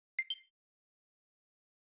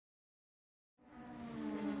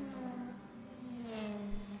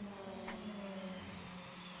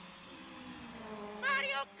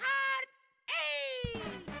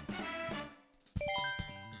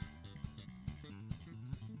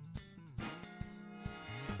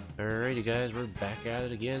Alrighty guys, we're back at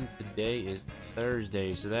it again. Today is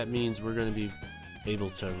Thursday, so that means we're going to be able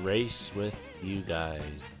to race with you guys.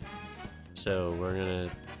 So we're going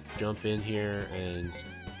to jump in here and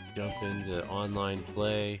jump into online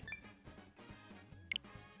play.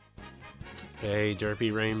 Hey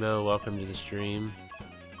Derpy Rainbow, welcome to the stream.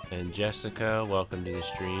 And Jessica, welcome to the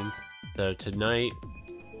stream. So tonight,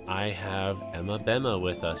 I have Emma Bemma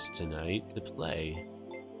with us tonight to play.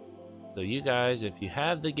 So you guys, if you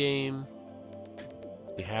have the game,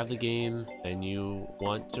 and you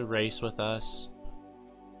want to race with us,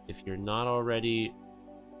 if you're not already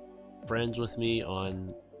friends with me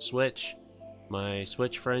on Switch, my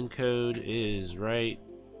Switch friend code is right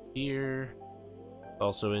here,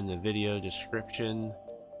 also in the video description.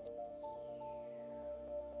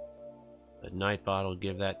 But Nightbot will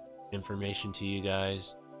give that information to you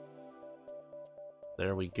guys.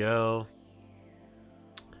 There we go.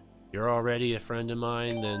 You're already a friend of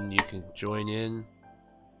mine, then you can join in.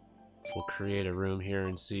 We'll create a room here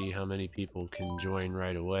and see how many people can join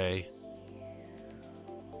right away.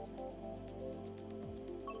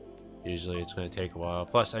 Usually it's going to take a while.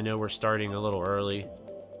 Plus, I know we're starting a little early.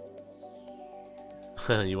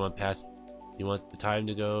 You want the time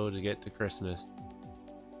to go to get to Christmas.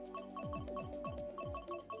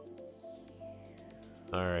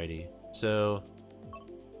 Alrighty, so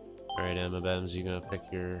alright, Emma Bems, you gonna pick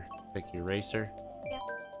your racer? Yeah.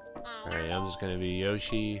 Alright, I'm just gonna be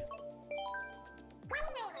Yoshi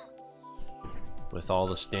with all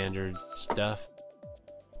the standard stuff.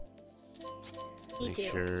 Make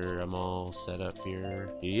sure I'm all set up here.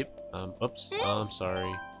 Yep. Oops. Oh, I'm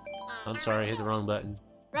sorry. I'm sorry, I hit the wrong button.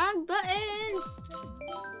 Wrong button!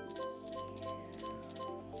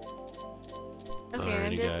 Okay, Alrighty,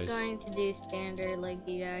 I'm just guys. going to do standard like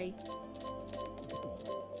DI.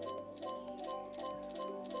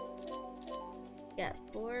 Got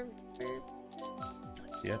 4 viewers.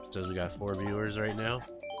 Yep, says we got 4 viewers right now.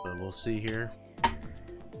 So we'll see here.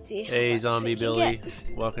 See how Hey much Zombie we can Billy,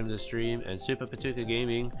 get. welcome to the stream, and Super Patuka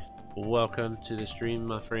Gaming, welcome to the stream,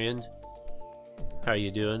 my friend. How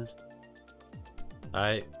you doing?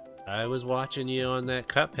 I was watching you on that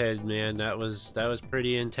Cuphead, man. That was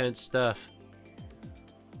pretty intense stuff.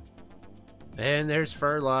 And there's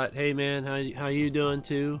Furlot. Hey man, how you doing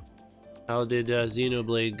too? How did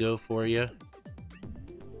Xenoblade go for you?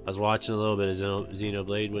 I was watching a little bit of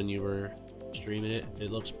Xenoblade when you were streaming it.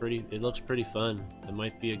 It looks pretty fun. It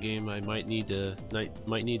might be a game I might need to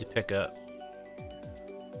pick up.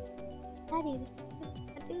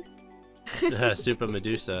 Super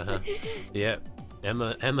Medusa, huh? Yep.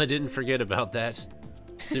 Emma didn't forget about that.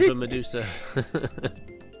 Super Medusa.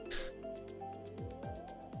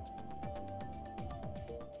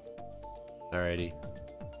 Alrighty.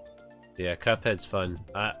 Yeah, Cuphead's fun.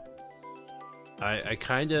 I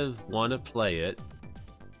kind of want to play it,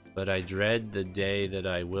 but I dread the day that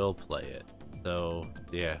I will play it. So,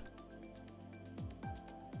 yeah.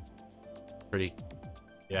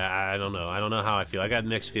 Yeah, I don't know. I don't know how I feel. I got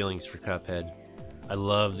mixed feelings for Cuphead. I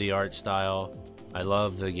love the art style. I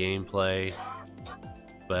love the gameplay.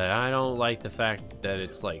 But I don't like the fact that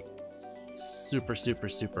it's like super, super,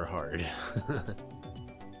 super hard.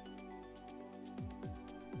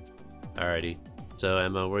 Alrighty. So,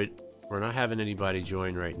 Emma, we're not having anybody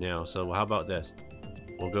join right now. So, how about this?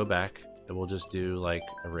 We'll go back and we'll just do like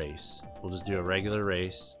a race. We'll just do a regular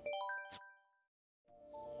race.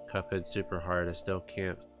 Cuphead super hard. I still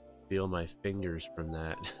can't feel my fingers from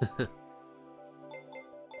that.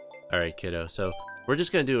 Alright, kiddo. So we're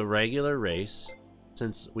just gonna do a regular race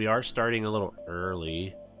since we are starting a little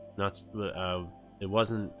early. It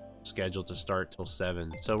wasn't scheduled to start till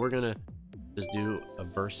 7. So we're gonna just do a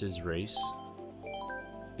versus race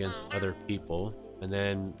against other people. And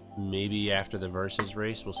then maybe after the versus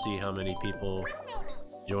race, we'll see how many people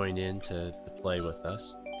join in to play with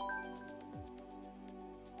us.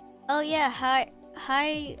 Oh yeah,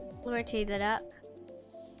 hi, Lorty the Duck.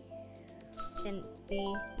 Didn't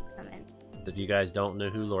see come in. If you guys don't know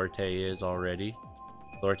who Lorte is already,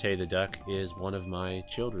 Lorte the Duck is one of my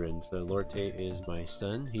children. So Lorte is my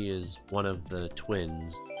son. He is one of the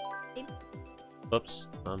twins. Oops,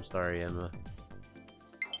 I'm sorry, Emma.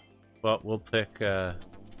 Well, we'll pick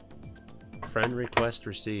friend request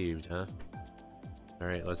received, huh?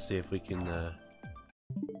 Alright, let's see if we can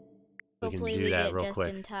Hopefully do we that get real just quick.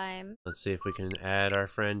 in time. Let's see if we can add our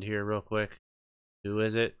friend here real quick. Who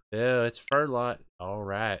is it? Oh, it's Furlot.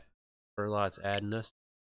 Alright. Furlot's adding us.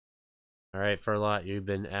 Alright, Furlot, you've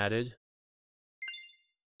been added.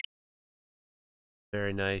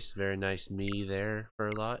 Very nice me there,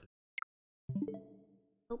 Furlot.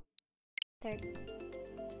 Oh, 30.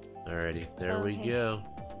 Alrighty, there we go.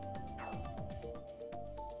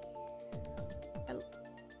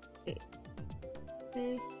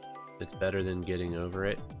 it's better than Getting Over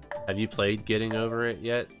It. Have you played Getting Over It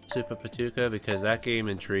yet, Supa Patuka? Because that game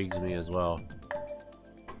intrigues me as well.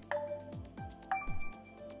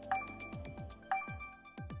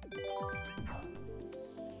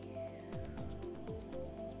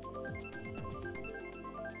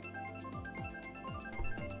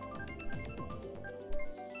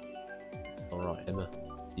 Alright, Emma.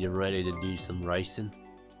 You ready to do some racing?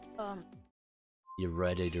 You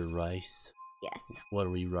ready to race? Yes. What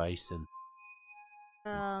are we racing?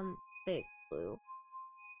 Big blue.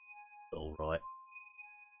 Alright.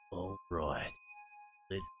 Alright.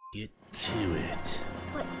 Let's get to it.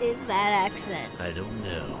 What is that accent? I don't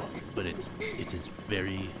know, but it is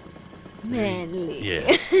very Manly.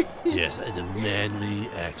 Yes. Yes, it's a manly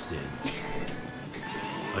accent.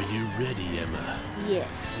 Are you ready, Emma?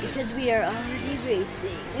 Yes, because we are already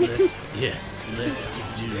racing. Let's do this. Let's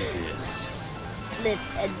do this.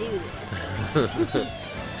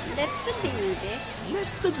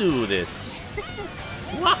 Let's do this.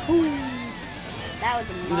 Wahoo! That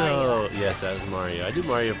was Mario. No, yes, that was Mario. I do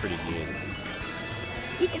Mario pretty good.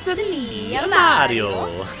 It's me, a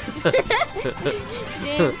Mario.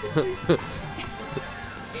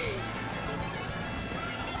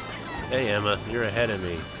 Hey Emma, you're ahead of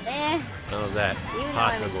me. How's that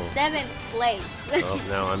possible? I'm in 7th place. Oh,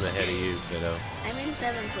 now I'm ahead of you, kiddo. I'm in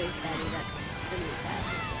 7th place, Daddy. That's pretty bad.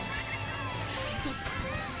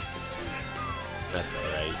 That's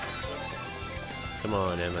alright. Come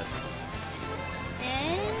on, Emma.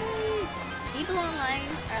 And people online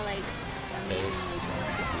are like amazingly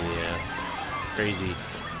good. Yeah. Crazy.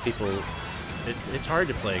 People it's hard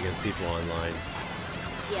to play against people online.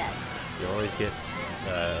 Yeah. You always get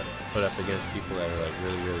put up against people that are like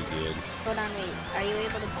really good. Hold on, wait. Are you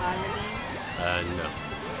able to pause the game? No.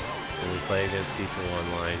 When we play against people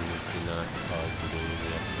online, we cannot pause the game.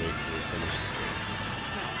 We have to wait till we finish the race.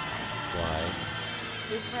 Why?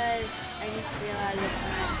 Because I just realized it's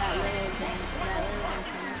not that little thing, that little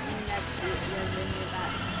antenna thing that was in the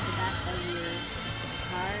back of your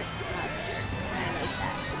car. Not there. I like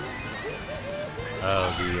that.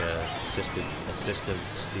 Oh, the assistive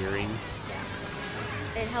steering.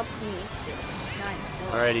 Yeah. It helps me. Not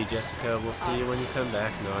Alrighty, Jessica, we'll see you when you come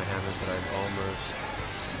back. No, I haven't, but I've almost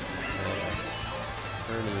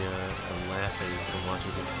hernia from laughing from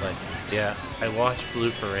watching him play. Yeah, I watched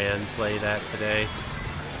Blue Ferran play that today,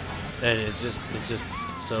 and it's just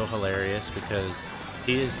so hilarious because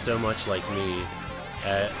he is so much like me.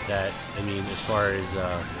 That I mean, as far as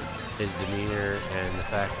his demeanor and the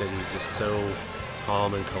fact that he's just so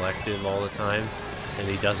calm and collective all the time, and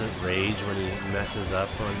he doesn't rage when he messes up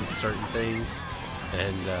on certain things.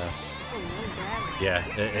 And yeah,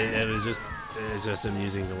 it's just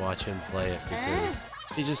amusing to watch him play it because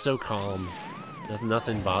he's just so calm.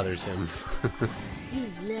 Nothing bothers him.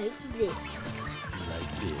 He's like this.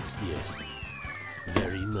 Like this, yes.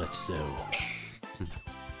 Very much so.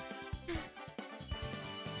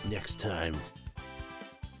 Next time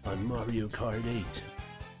on Mario Kart 8,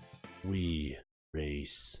 we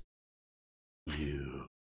race you.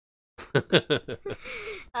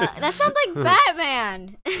 That sounds like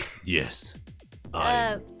Batman. Yes,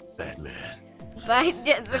 I'm Batman. Bye,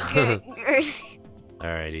 Jessica.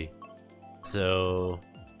 Alrighty. So,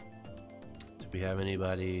 do we have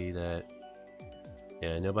anybody that...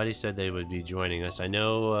 Yeah, nobody said they would be joining us. I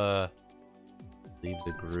know, leave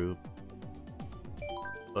the group.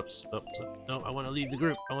 Oops, oops, no, I want to leave the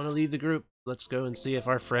group. I want to leave the group. Let's go and see if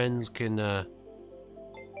our friends can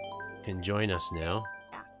join us now.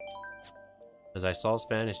 Because I saw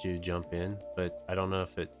Spanish Dude jump in, but I don't know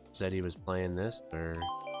if it said he was playing this or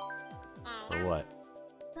what.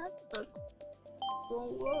 That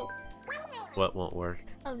won't work. What won't work?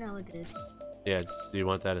 Oh no, it did. Yeah, do you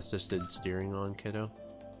want that assisted steering on, kiddo?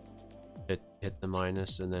 Hit the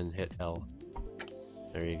minus and then hit L.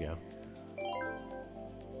 There you go.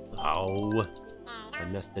 Oh, I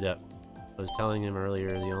messed it up. I was telling him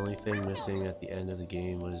earlier the only thing missing at the end of the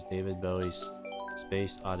game was David Bowie's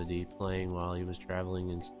Space Oddity playing while he was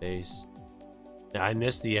traveling in space. Yeah, I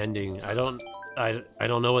missed the ending. I don't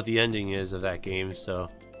know what the ending is of that game, so...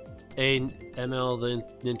 Hey, ML the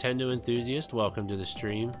Nintendo enthusiast, welcome to the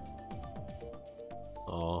stream.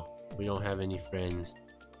 Oh, we don't have any friends.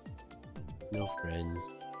 No friends.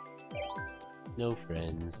 No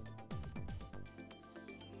friends.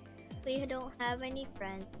 We don't have any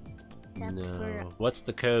friends. No. What's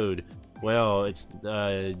the code? Well, it's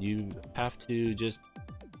you have to just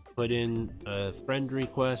put in a friend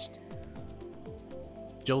request.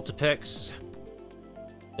 Joltapex.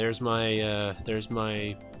 There's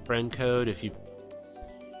my friend code. If you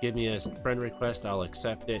give me a friend request, I'll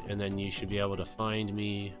accept it, and then you should be able to find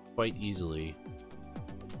me quite easily.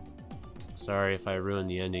 Sorry if I ruined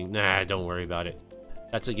the ending. Nah, don't worry about it.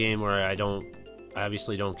 That's a game where I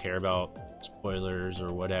obviously don't care about spoilers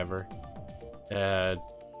or whatever.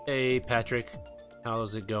 Hey Patrick,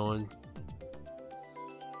 how's it going?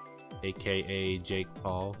 AKA Jake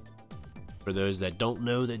Paul. For those that don't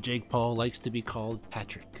know that Jake Paul likes to be called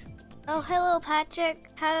Patrick. Oh, hello Patrick.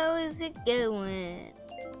 How is it going?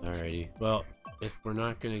 Alrighty. Well, if we're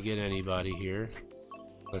not gonna get anybody here,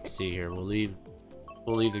 let's see here. We'll leave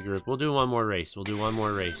the group. We'll do one more race.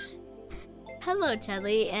 Hello,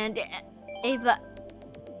 Charlie and Ava.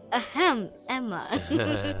 Emma.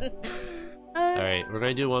 Alright, we're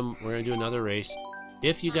gonna do another race.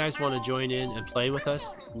 If you guys want to join in and play with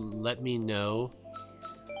us, let me know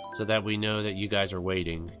so that we know that you guys are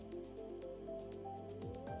waiting.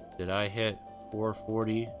 Did I hit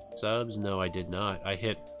 440 subs? No, I did not. I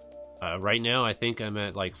hit right now I think I'm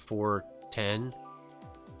at like 410.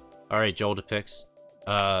 Alright, Joel depicts.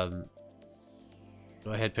 Go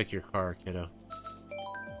ahead, pick your car, kiddo.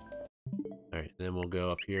 Alright, then we'll go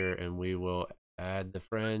up here and we will add the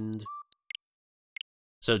friend.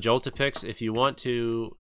 So Joel depicts, if you want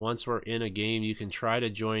to, once we're in a game, you can try to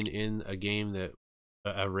join in a game that,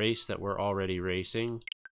 a race that we're already racing.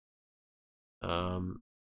 Have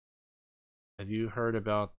you heard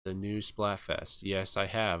about the new Splatfest? Yes, I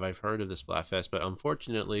have. I've heard of the Splatfest, but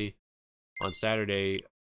unfortunately, on Saturday,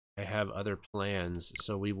 I have other plans,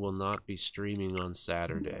 so we will not be streaming on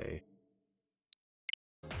Saturday.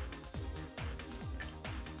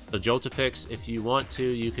 So Joltapix, if you want to,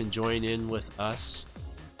 you can join in with us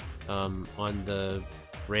on the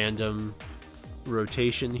random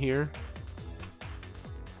rotation here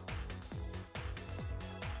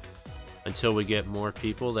until we get more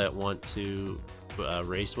people that want to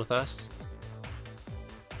race with us.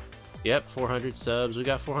 Yep, 400 subs. We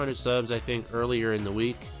got 400 subs, I think, earlier in the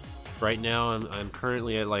week. Right now, I'm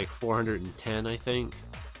currently at like 410, I think.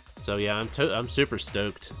 So yeah, I'm super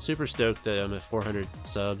stoked. Super stoked that I'm at 400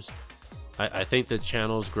 subs. I think the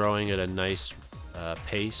channel's growing at a nice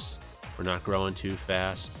pace. We're not growing too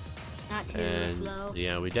fast. Not too slow.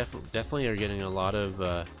 Yeah, we definitely are getting a lot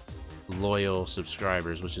of loyal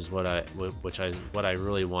subscribers, which is what I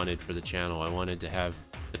really wanted for the channel. I wanted to have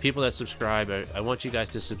the people that subscribe. I want you guys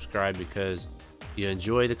to subscribe because you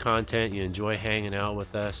enjoy the content, you enjoy hanging out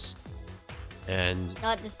with us, and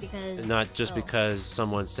not just because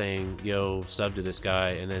someone's saying, "Yo, sub to this guy,"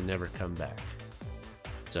 and then never come back.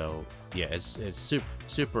 So yeah, it's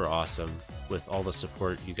super awesome with all the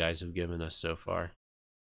support you guys have given us so far.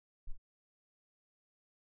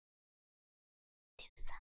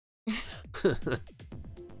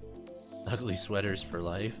 Ugly sweaters for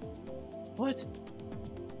life. What?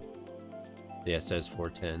 Yeah, it says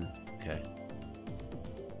 410. Okay.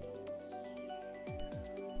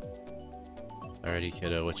 Alrighty,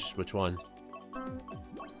 kiddo. Which one?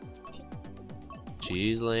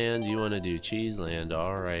 Cheeseland. You want to do Cheeseland?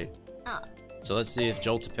 All right. So let's see if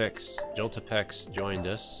Joltapex joined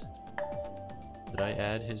us. Did I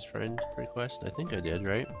add his friend request? I think I did,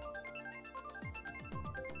 right?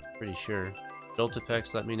 Pretty sure.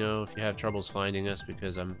 Joltapex, let me know if you have troubles finding us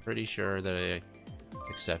because I'm pretty sure that I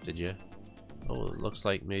accepted you. Oh, it looks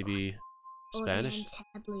like maybe Spanish?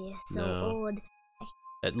 No.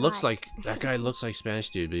 It looks like that guy looks like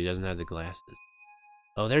Spanish dude, but he doesn't have the glasses.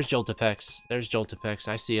 Oh, there's Joltapex. There's Joltapex.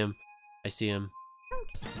 I see him. I see him.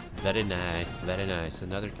 Very nice. Very nice.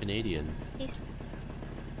 Another Canadian.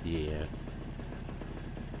 Yeah.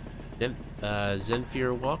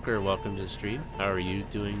 Zenfear Walker, welcome to the stream. How are you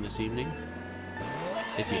doing this evening?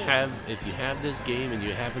 If you have this game and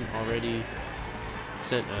you haven't already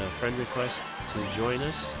sent a friend request to join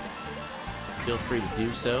us, feel free to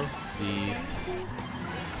do so.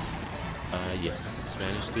 Yes,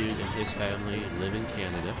 Spanish dude and his family live in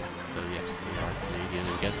Canada. So yes, they are Canadian.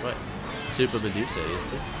 And guess what? Super Medusa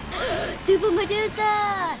is it? Super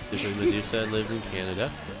Medusa! Super Medusa lives in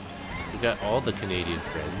Canada. We got all the Canadian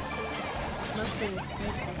friends. Most of the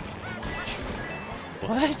snake.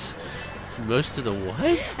 What? It's most of the what?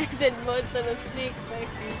 I said most of the snake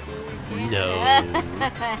factories. No.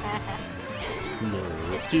 No,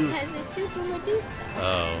 it's too. Because it's Super Medusa.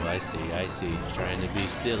 Oh, I see. You're trying to be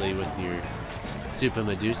silly with your Super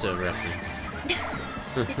Medusa reference.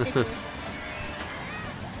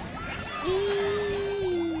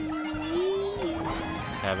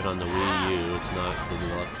 Have it on the Wii U, it's not the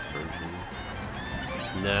Deluxe version.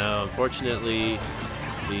 No, unfortunately,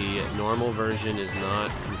 the normal version is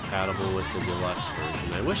not compatible with the Deluxe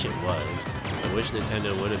version. I wish it was. I wish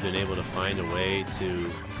Nintendo would have been able to find a way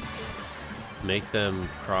to make them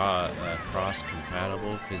cross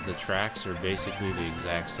compatible because the tracks are basically the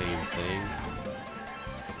exact same thing.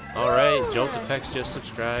 Alright, Joltapex just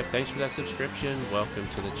subscribed. Thanks for that subscription. Welcome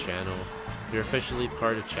to the channel. You're officially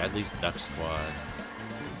part of Chadley's Duck Squad.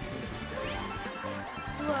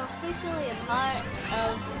 You are officially a part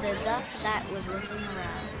of the duck that was looking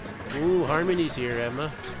around. Ooh, Harmony's here,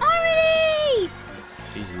 Emma. Harmony!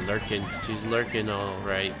 She's lurking. She's lurking all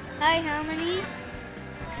right. Hi, Harmony.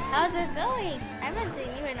 How's it going? I haven't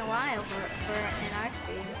seen you in a while for an art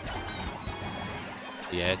stream.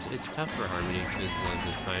 Yeah, it's tough for Harmony because of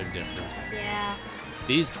the time difference. Yeah.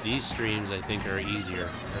 These streams I think are easier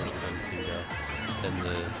than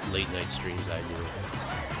the late night streams I do.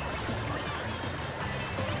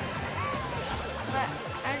 But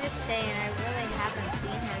I'm just saying, I really haven't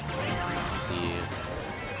seen her for a while. Yeah.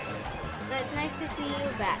 But it's nice to see you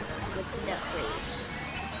back with the duck raid.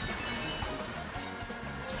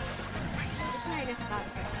 This one I just got it.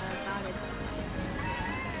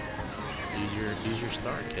 Use your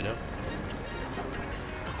star, kiddo.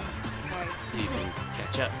 You can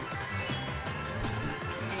catch up.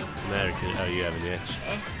 What's the matter, kid? Oh, you have an itch.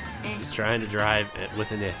 He's trying to drive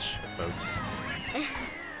with an itch, folks.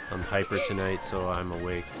 I'm hyper tonight, so I'm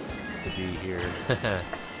awake to be here.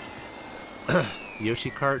 Yoshi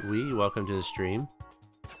Kart Wii, welcome to the stream.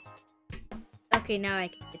 Okay, now I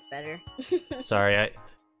can get better. Sorry,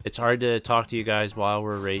 it's hard to talk to you guys while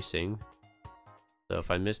we're racing. So if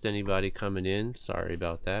I missed anybody coming in, sorry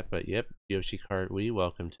about that. But yep, Yoshi Kart Wii,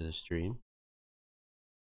 welcome to the stream.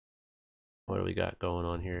 What do we got going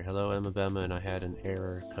on here? Hello, Emma Bemma, and I had an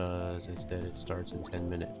error because instead it starts in 10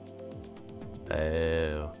 minutes.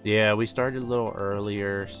 Oh, yeah, we started a little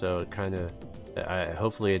earlier, so it kind of,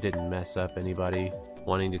 hopefully it didn't mess up anybody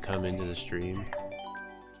wanting to come into the stream.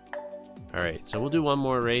 Alright, so we'll do one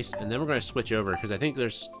more race, and then we're going to switch over, because I think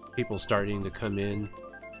there's people starting to come in.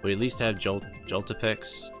 We at least have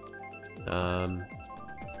Joltapex.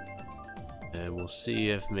 And we'll see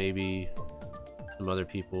if maybe some other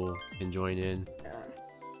people can join in.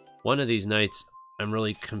 One of these nights, I'm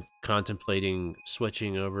really contemplating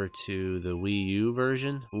switching over to the Wii U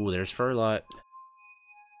version. Ooh, there's Furlot.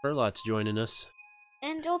 Furlot's joining us.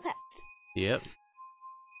 And Joltapex. Yep.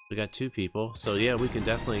 We got 2 people. So yeah, we can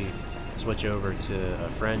definitely switch over to a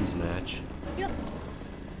friends match. Yep.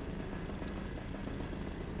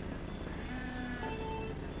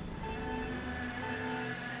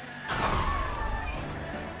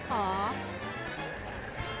 Aww.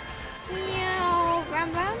 Meow.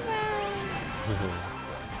 Rum, rum, rum.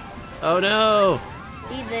 Oh no!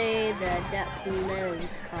 He's the duck who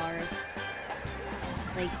loves cars.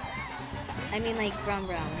 Like, I mean like Brum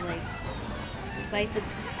Brum, like bicycle,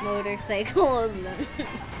 motorcycles.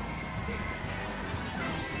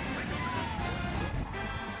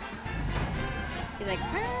 He's like,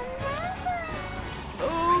 Brum, Brum, Brum.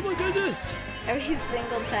 Oh my goodness! Every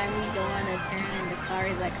single time we go on a turn in the car,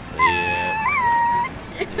 he's like, Yeah.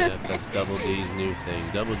 Yeah, that's Double D's new thing.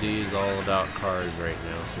 Double D is all about cars right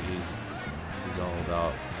now, so he's all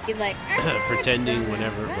about he's like pretending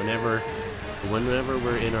whenever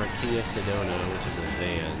we're in our Kia Sedona, which is a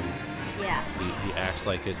van. Yeah. He acts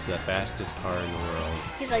like it's the fastest car in the world.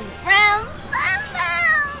 He's like, Brum, Brum,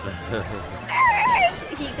 Brum. Urge.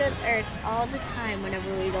 He goes urge all the time whenever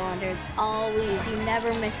we go on there. It's always, he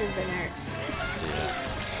never misses an urge.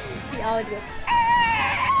 Yeah. He always goes urge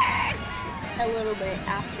a little bit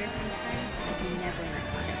after sometimes, but he never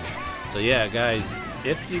misses it. So yeah, guys,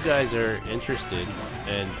 if you guys are interested,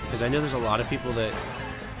 and because I know there's a lot of people that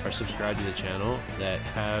are subscribed to the channel that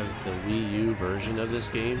have the Wii U version of this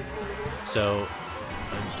game, so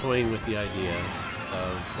I'm toying with the idea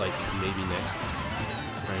of like maybe next.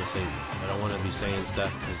 I'm trying to think. I don't want to be saying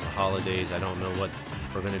stuff because the holidays. I don't know what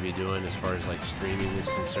we're going to be doing as far as like streaming is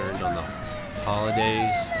concerned on the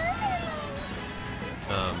holidays.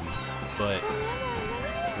 But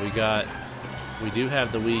we do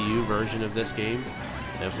have the Wii U version of this game.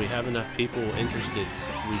 And if we have enough people interested,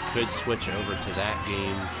 we could switch over to that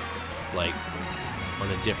game like on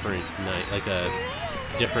a different night, like a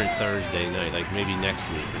different Thursday night, like maybe next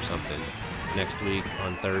week or something. Next week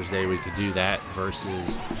on Thursday we could do that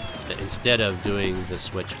versus instead of doing the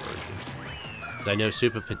Switch version. Because I know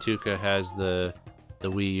Super Patuka has the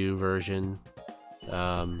Wii U version.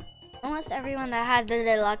 Almost everyone that has the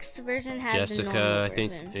deluxe version has the normal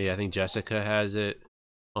version. I think Jessica has it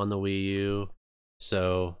on the Wii U.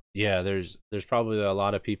 So yeah, there's probably a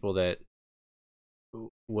lot of people that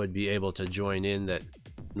would be able to join in that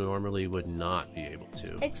normally would not be able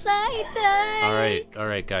to. Excited! All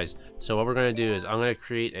right, guys. So what we're gonna do is I'm gonna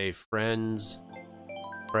create a friends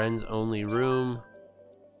only room.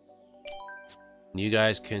 You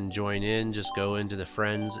guys can join in, just go into the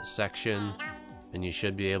friends section and you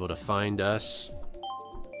should be able to find us.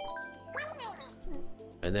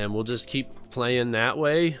 And then we'll just keep playing that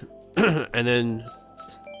way. And then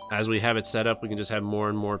as we have it set up, we can just have more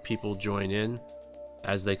and more people join in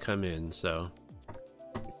as they come in, so.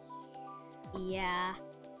 Yeah.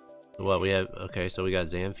 What we have, okay, so we got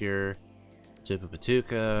Zamfir, Super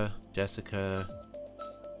Patuka, Jessica.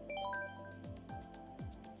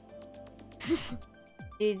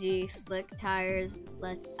 GG, slick tires,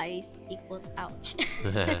 less ice equals ouch.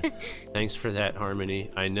 Thanks for that,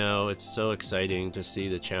 Harmony. I know, it's so exciting to see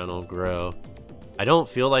the channel grow. I don't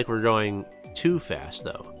feel like we're going too fast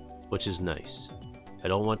though, which is nice. I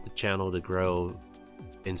don't want the channel to grow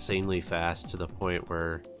insanely fast to the point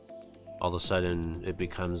where all of a sudden it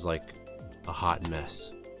becomes like a hot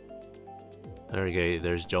mess. There we go,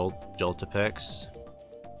 there's Joltapex.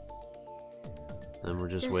 And we're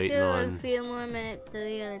just waiting on a few more minutes to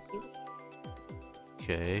the other people.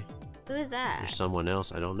 Okay. Who is that? There's someone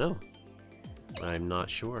else, I don't know. I'm not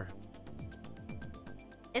sure.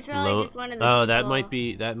 It's probably just one of the Oh, people. that might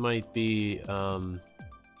be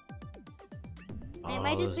it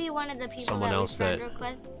might just be one of the people someone that else we friend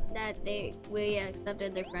request that we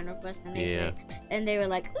accepted their friend request and they yeah. said, and they were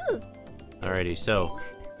like, ooh. Alrighty, so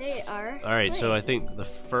They are. alright, so I think the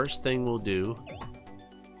first thing we'll do,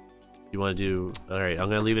 you want to do, alright, I'm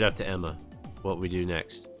gonna leave it up to Emma what we do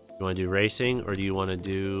next. You want to do racing or do you want to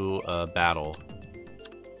do battle?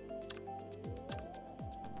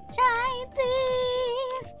 Shine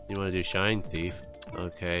Thief! You want to do Shine Thief?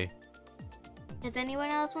 Okay. Does anyone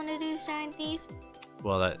else want to do Shine Thief?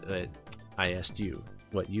 Well, that I asked you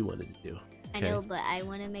what you wanted to do. I know, but I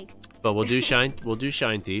want to make. But we'll do Shine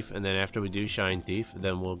Thief, and then after we do Shine Thief,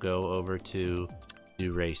 then we'll go over to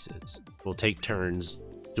do races. We'll take turns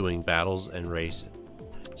doing battles and races.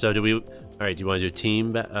 So do we? All right. Do you want to do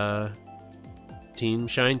team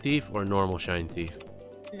Shine Thief or normal Shine Thief?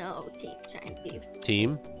 No, Team Shine Thief.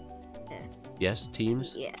 Team. Yeah. Yes,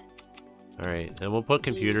 teams. Yeah. All right, and we'll put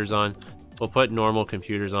computers on. We'll put normal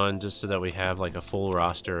computers on just so that we have like a full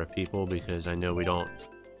roster of people because I know we don't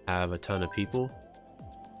have a ton of people.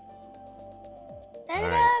 Set All it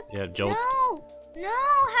right. up. Yeah, Joel. No.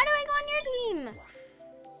 How do I go on your team?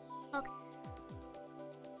 Okay.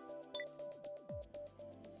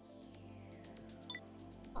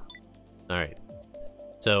 All right.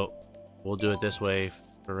 So we'll do it this way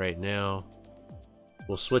for right now.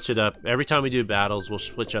 We'll switch it up. Every time we do battles, we'll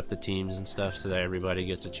switch up the teams and stuff so that everybody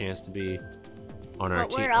gets a chance to be on our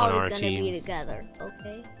team. We're always gonna be together,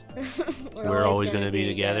 okay? We're always gonna be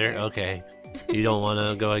together? Okay. You don't want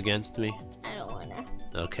to go against me? I don't wanna.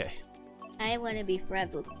 Okay. I wanna be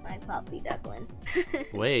friends with my Poppy Ducklin.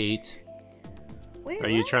 Wait. Where Are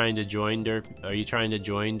you trying to join Derpy? Are you trying to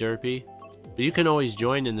join Derpy? You can always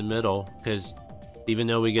join in the middle because even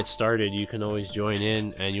though we get started, you can always join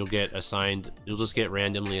in and you'll get assigned. You'll just get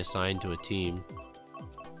randomly assigned to a team.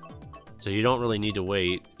 So you don't really need to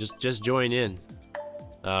wait. Just join in.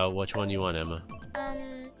 Which one do you want, Emma?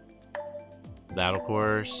 Battle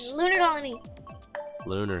course. Lunar Colony.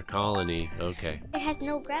 Lunar Colony. Okay. It has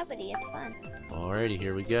no gravity. It's fun. Alrighty,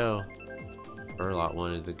 here we go. Burlot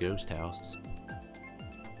wanted the ghost house.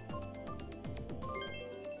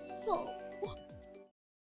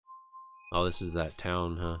 Oh, this is that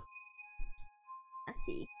town, huh?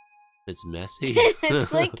 Messy. It's messy.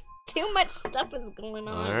 It's like too much stuff is going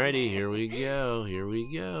on. Alrighty, here we go. Here we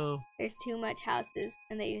go. There's too much houses,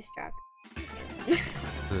 and they distract.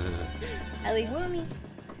 At least Woomy.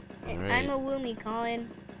 Right. I'm a Woomy, Colin.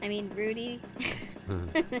 I mean, Rudy.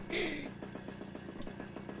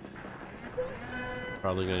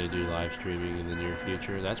 Probably going to do live streaming in the near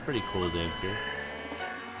future. That's pretty cool, Zamfir.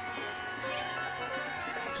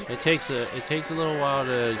 It takes a little while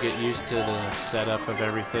to get used to the setup of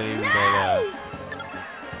everything, No!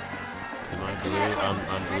 but am I blue?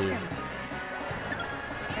 I'm blue.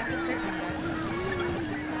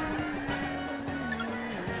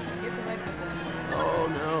 Oh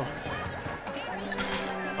no!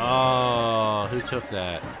 Oh, who took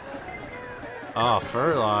that? Oh,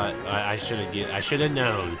 Furlot. I should have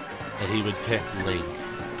known that he would pick Link.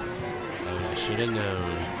 I should have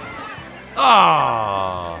known.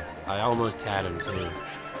 Oh, I almost had him too.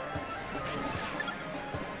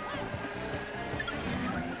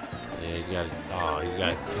 Yeah,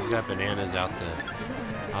 he's got bananas out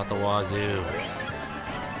the wazoo.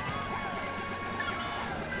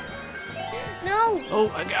 No! Oh,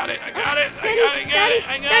 I got it!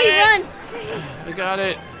 Daddy, run! I got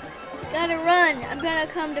it. Gotta run. I'm gonna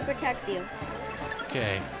come to protect you.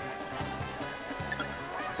 Okay.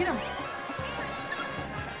 Get him.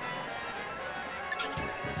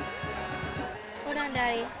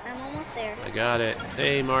 Daddy. I'm almost there. I got it.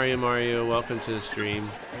 Hey, Mario, welcome to the stream.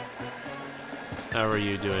 How are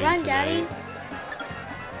you doing Run, tonight? Daddy.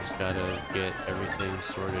 Just gotta get everything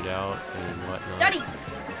sorted out and whatnot. Daddy!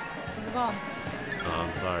 There's a bomb. Oh,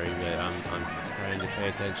 I'm sorry, but I'm trying to pay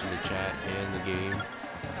attention to chat and the game.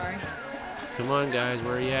 Sorry. Come on, guys,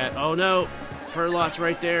 where are you at? Oh no! Furlot's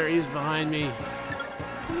right there. He's behind me.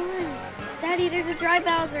 Come on. Daddy, there's a dry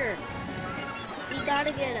Bowser. You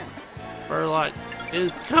gotta get him. Furlot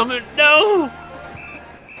is coming. No!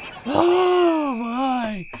 Oh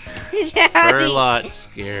my! Daddy. Furlot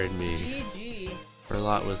scared me. GG.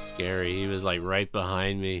 Furlot was scary. He was like right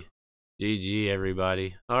behind me. GG,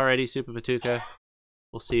 everybody. Alrighty, Super Patuka.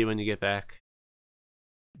 We'll see you when you get back.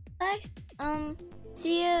 Thanks.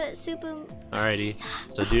 See ya, Super. Alrighty.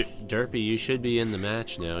 So, Derpy, you should be in the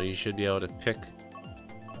match now. You should be able to pick.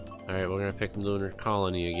 Alright, we're gonna pick Lunar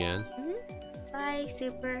Colony again. Bye,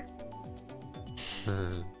 Super.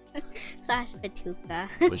 Slash Patuka.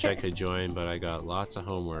 Wish I could join, but I got lots of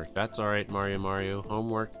homework. That's alright, Mario.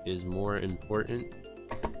 Homework is more important.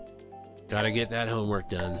 Gotta get that homework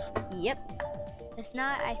done. Yep. If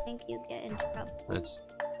not, I think you get in trouble. That's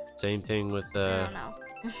same thing with I don't know.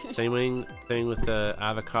 same thing with the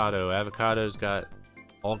Avocado. Avocado's got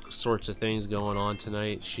all sorts of things going on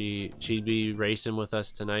tonight. She'd be racing with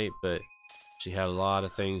us tonight, but she had a lot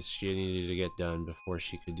of things she needed to get done before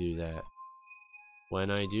she could do that. When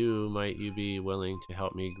I do, might you be willing to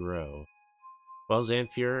help me grow? Well,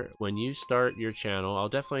 Zamfir, when you start your channel, I'll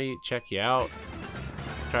definitely check you out.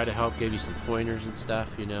 Try to help give you some pointers and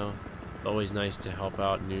stuff, you know. It's always nice to help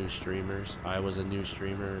out new streamers. I was a new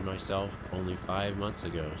streamer myself only 5 months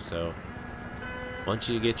ago, so once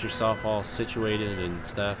you get yourself all situated and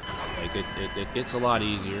stuff, like it gets a lot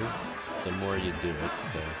easier the more you do it.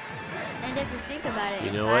 So. And if you think about it,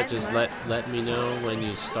 You know what? Just let me know when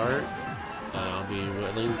you start. I'll be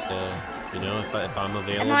willing to, you know, if I'm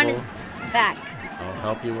available. I'm on his back. I'll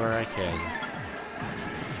help you where I can.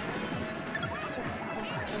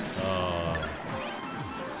 Oh.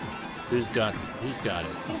 Who's got it? Who's got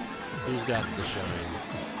the shine?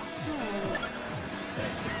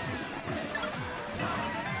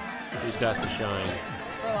 Who's got the shine?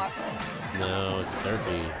 No, it's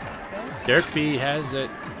Derpy. Derpy has it.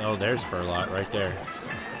 Oh, there's Furlot right there.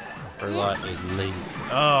 Furlot is linked.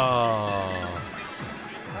 Oh.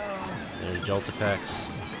 There's Joltepex.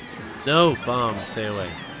 No, bomb. Stay away.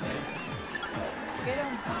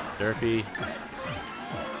 Derpy.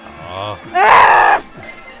 Oh.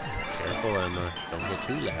 Careful, Emma. Don't get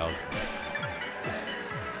too loud.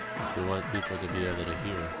 We want people to be able to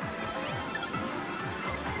hear.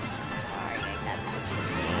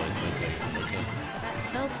 No, it's okay. It's okay.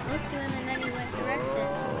 So close to him and then he went direction.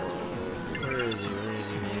 Where is he? Where is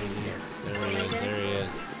he? Where is he? There he is. There he is.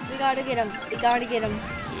 We gotta get him. We gotta get him.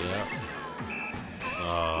 Yep.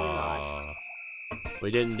 Oh.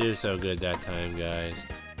 We didn't do so good that time, guys.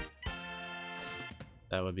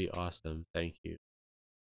 That would be awesome. Thank you.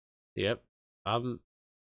 Yep. I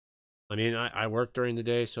mean, I work during the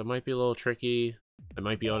day, so it might be a little tricky. I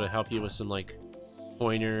might be able to help you with some, like,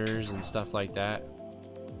 pointers and stuff like that.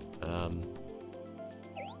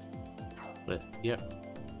 But, yep.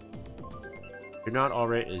 If you're not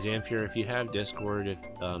already, Zamfir, if you have Discord, if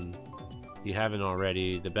you haven't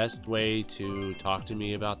already, the best way to talk to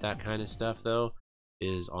me about that kind of stuff, though,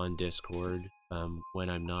 is on Discord, when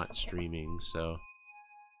I'm not streaming. So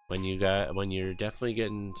when you're definitely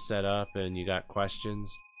getting set up and you got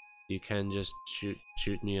questions, you can just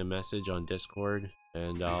shoot me a message on Discord,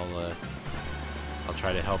 and I'll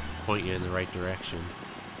try to help point you in the right direction.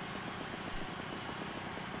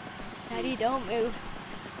 Daddy, don't move.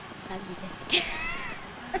 Let me get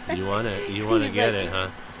it. You wanna get it, huh?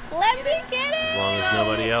 Let me get it. As long as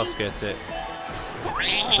nobody else gets it.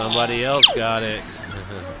 Somebody else got it.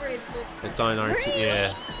 It's on our team.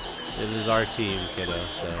 Yeah, it is our team, kiddo.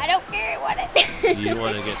 So I don't care what it. you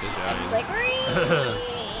want to get the shine. It's like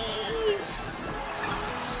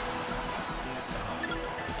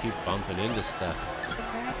Keep bumping into stuff.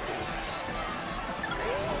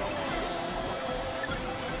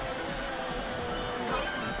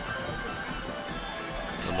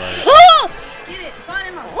 Get it! Find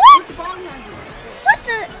him out! What? Put the bomb behind you. What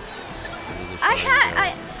the? Where did the I shine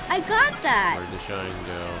got go? that. Where'd the shine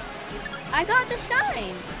go? I got the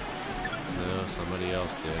shine. No, somebody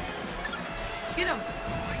else did. Get him!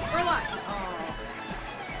 We're alive! Oh.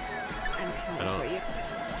 I'm I coming for you.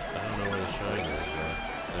 don't know where the shine is, though.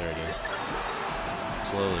 There it is.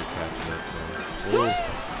 Slowly catching up to him.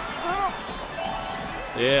 Oh,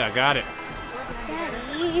 Yeah, I got it.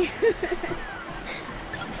 Daddy.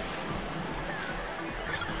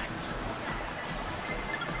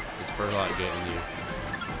 Furlot getting you.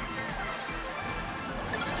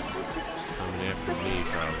 Coming after me,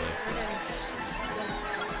 probably.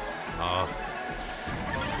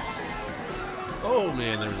 Oh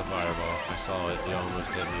man, there's a fireball. I saw it. It almost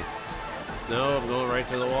hit me. No, I'm going right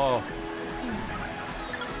to the wall.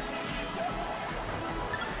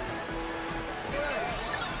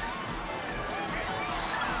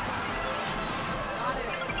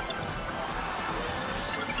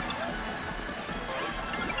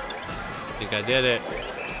 I think I did it.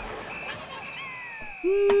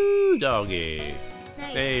 Woo, doggy.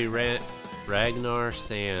 Nice. Hey, Ragnar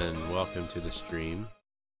Sand, welcome to the stream.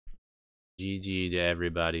 GG to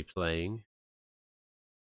everybody playing.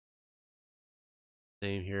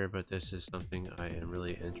 Same here, but this is something I am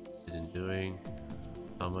really interested in doing.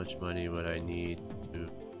 How much money would I need to,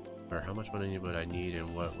 or how much money would I need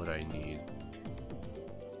and what would I need?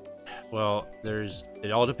 Well,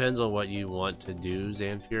 it all depends on what you want to do,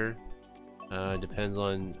 Zamfir. Depends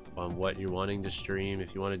on what you're wanting to stream.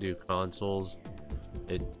 If you want to do consoles,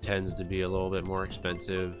 it tends to be a little bit more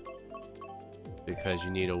expensive because you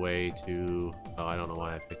need a way to, oh, I don't know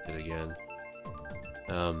why I picked it again.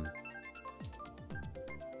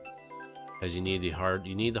 Because you need the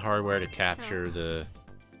hardware to capture the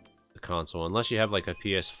console, unless you have like a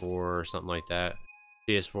PS4 or something like that.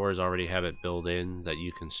 PS4s already have it built in that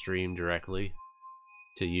you can stream directly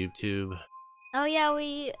to YouTube. Oh yeah,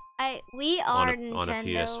 we are Nintendo. On a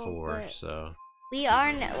PS4, so. We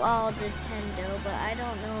are all Nintendo, but I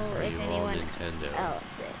don't know if anyone else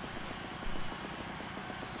is.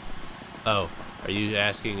 Oh, are you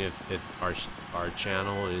asking if our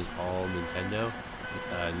channel is all Nintendo?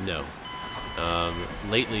 No.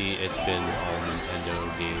 Lately it's been all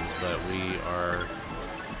Nintendo games, but we are.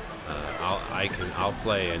 I'll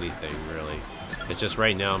play anything really. It's just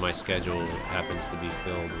right now my schedule happens to be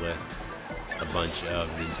filled with a bunch of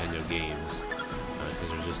Nintendo games because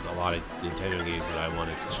there's just a lot of Nintendo games that I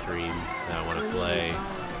wanted to stream, that I want to play.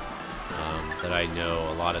 That I know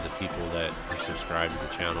a lot of the people that have subscribed to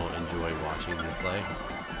the channel enjoy watching me play.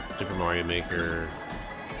 Super Mario Maker,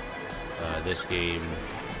 this game,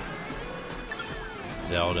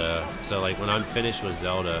 Zelda. So like when I'm finished with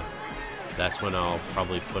Zelda, that's when I'll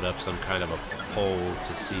probably put up some kind of a poll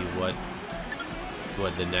to see what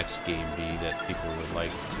the next game be that people would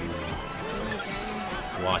like to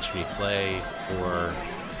watch me play or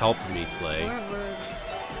help me play.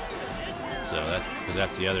 So because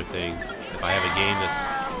that's the other thing. If I have a game that's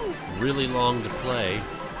really long to play,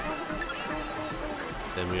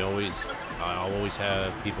 then I'll always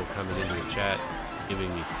have people coming into the chat giving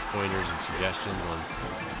me pointers and suggestions on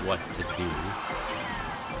what to do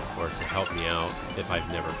or to help me out if I've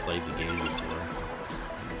never played the game before.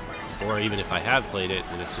 Or even if I have played it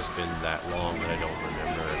and it's just been that long that I don't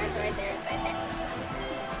remember everything. It's right there, it's right there.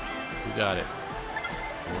 You got it.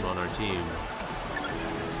 One on our team.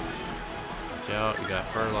 Watch out, you got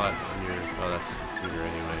Furlot on your... Oh, that's the computer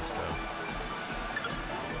anyway, so...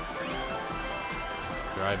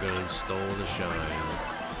 Drybone stole the shine.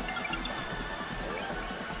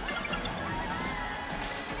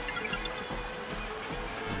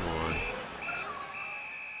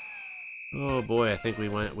 Oh boy, I think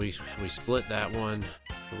we split that one,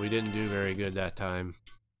 but we didn't do very good that time.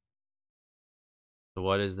 So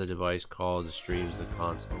what is the device called that streams the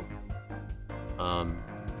console? Well,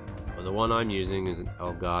 the one I'm using is an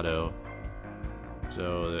Elgato.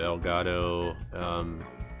 So the Elgato,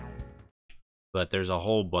 but there's a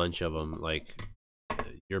whole bunch of them. Like,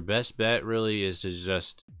 your best bet really is to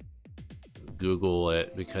just Google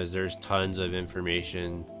it because there's tons of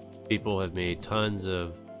information. People have made tons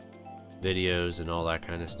of videos and all that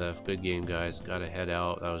kind of stuff. Good game, guys. Gotta head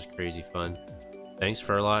out. That was crazy fun. Thanks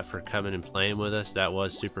Furlot for coming and playing with us. That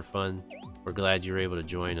was super fun. We're glad you were able to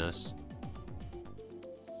join us.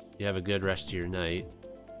 You have a good rest of your night.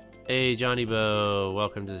 Hey Johnny Bo,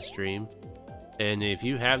 welcome to the stream. And if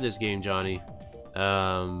you have this game, Johnny,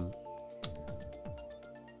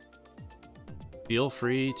 feel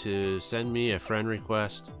free to send me a friend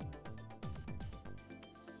request.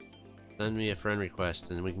 Send me a friend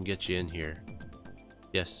request and we can get you in here.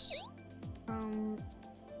 Yes. And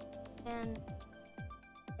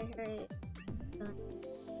I heard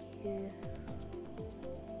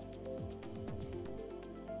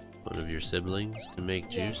one of your siblings to make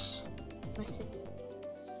juice.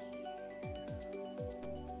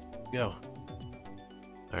 Go.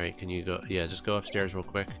 Alright, can you go? Yeah, just go upstairs real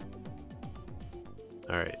quick.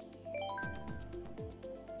 Alright.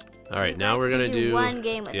 Alright, now we're gonna do one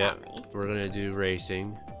game without me. We're gonna do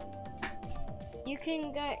racing. You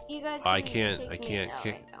can go. You guys. I can't kick.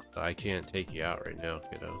 Right now. I can't take you out right now,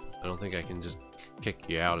 kiddo. I don't think I can just kick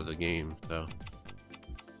you out of the game, so.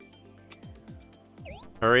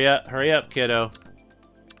 Hurry up, kiddo.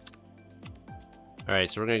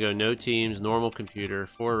 Alright, so we're gonna go no teams, normal computer,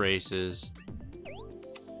 4 races.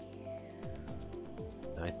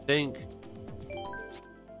 I think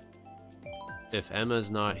if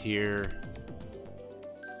Emma's not here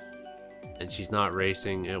and she's not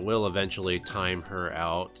racing, it will eventually time her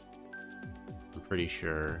out. I'm pretty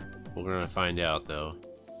sure. We're gonna find out though.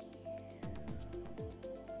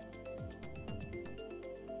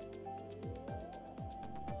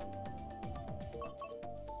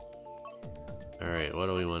 Alright, what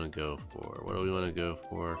do we want to go for? What do we want to go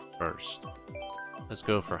for first? Let's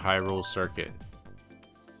go for Hyrule Circuit.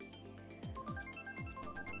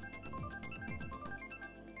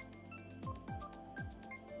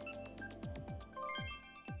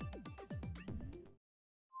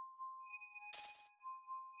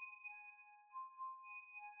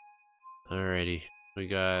 Alrighty, we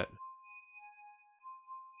got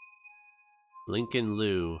Lincoln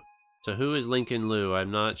Lou. So who is Lincoln Lou? I'm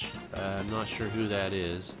not sure who that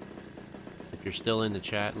is. If you're still in the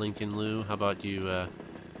chat, Lincoln Lou, how about you?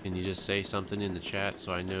 Can you just say something in the chat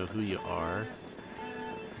so I know who you are?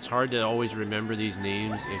 It's hard to always remember these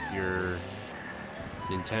names if your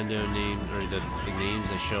Nintendo name or the names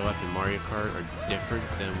that show up in Mario Kart are different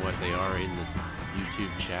than what they are in the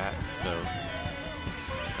YouTube chat. So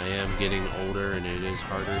I am getting older and it is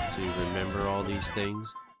harder to remember all these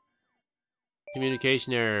things.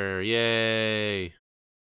 Communication error, yay!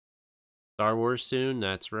 Star Wars soon,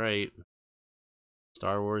 that's right.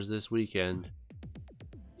 Star Wars this weekend.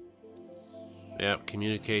 Yep,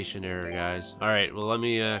 communication error, guys. Alright, well let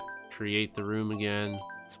me create the room again.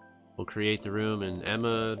 We'll create the room and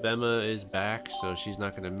Emma is back, so she's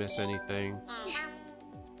not gonna miss anything.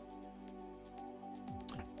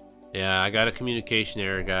 Yeah, I got a communication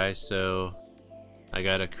error, guys, so I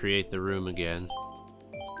gotta create the room again.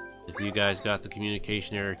 If you guys got the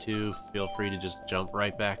communication error too, feel free to just jump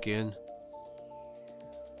right back in.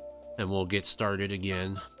 And we'll get started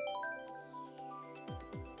again.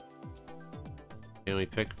 Can we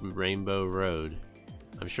pick Rainbow Road?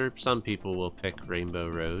 I'm sure some people will pick Rainbow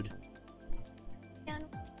Road.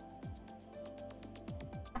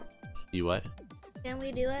 You what? Can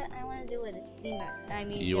we do it? I want to do it.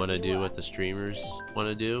 You want to do what the streamers want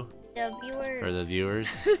to do? The viewers. Or the viewers?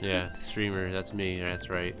 Yeah, streamer, that's me, that's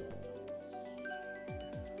right.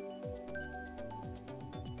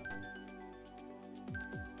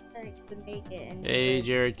 Hey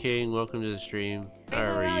Jared King, welcome to the stream.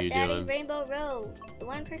 How are you doing? Rainbow Road. The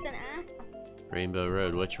one person asked. Rainbow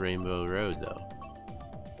Road. Which Rainbow Road though?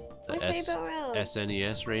 Which Rainbow Road?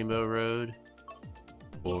 SNES Rainbow Road?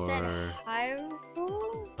 Or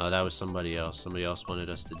Hyrule? Oh, that was somebody else. Somebody else wanted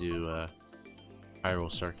us to do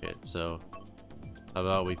Hyrule Circuit. So how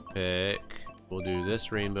about we pick? We'll do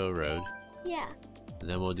this Rainbow Road. Yeah. And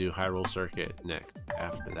then we'll do Hyrule Circuit next.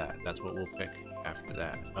 After that, that's what we'll pick after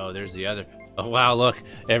that. Oh, there's the other. Oh wow, look,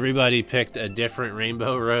 everybody picked a different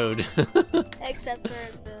Rainbow Road. Except for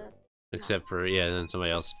the. Except for yeah, then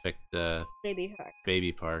somebody else picked the Baby Park.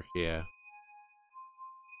 Baby Park, yeah.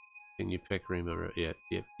 Can you pick Rainbow Road? Yeah,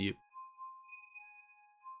 yep.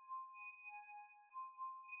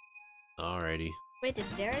 Alrighty. Wait, did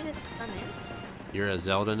Jared just come in? You're a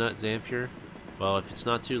Zelda nut, Zamfir? Well, if it's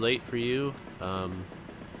not too late for you,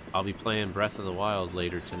 I'll be playing Breath of the Wild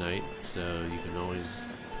later tonight, so you can always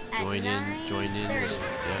join in. Yeah,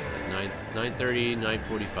 9:30,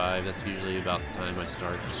 9:45. That's usually about the time I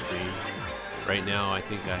start the stream. Right now, I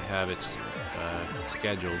think I have it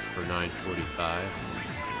scheduled for 9:45.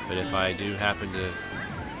 But if I do happen to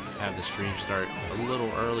have the stream start a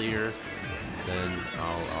little earlier, then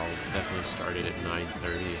I'll definitely start it at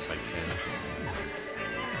 9:30 if I can.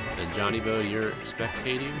 And Johnny Bo, you're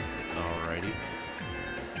spectating? Alrighty.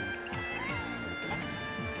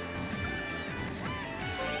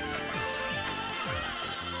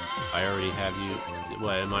 I already have you.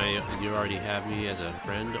 What am I? You already have me as a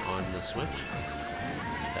friend on the Switch?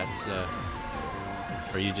 That's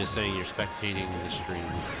Or are you just saying you're spectating the stream?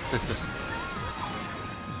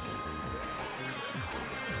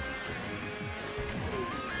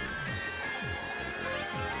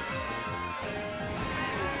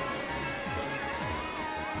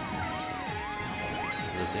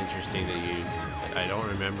 It's interesting that I don't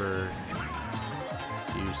remember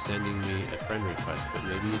you sending me a friend request, but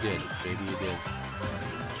maybe you did. Maybe you did.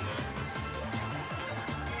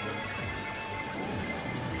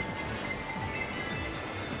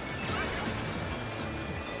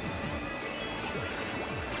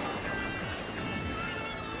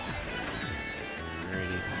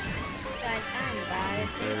 Alrighty. guys. I'm bad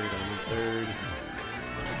at this. I'm in third.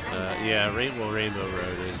 Yeah, Rainbow Road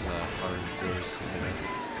is orange race.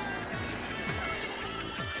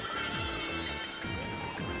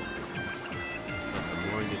 But the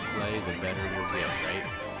more you play, the better you'll get, right?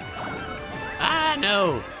 Ah,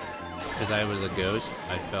 no! Because I was a ghost,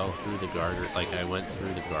 I fell through the guardrail. Like, I went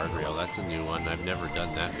through the guardrail. That's a new one. I've never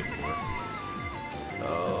done that before.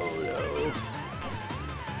 Oh, no.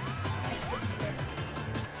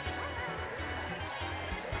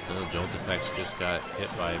 Oh, Jolt Effects just got hit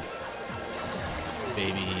by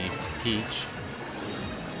baby Peach.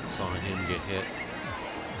 Saw him get hit.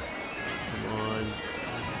 Come on.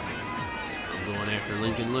 I'm going after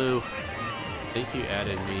Lincoln Lou. I think you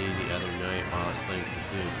added me the other night while I was playing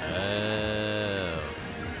Platoon. Oh.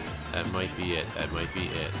 That might be it. That might be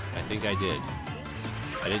it. I think I did.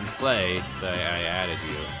 I didn't play, but I added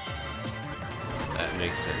you. That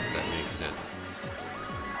makes sense. That makes sense.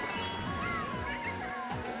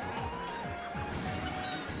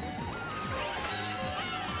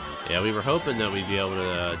 Yeah, we were hoping that we'd be able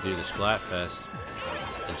to do the Splatfest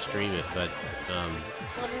and stream it, but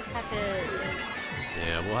We'll just have to.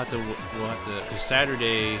 yeah, we'll have to. 'Cause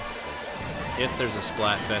Saturday, if there's a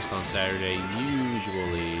Splatfest on Saturday,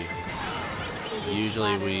 usually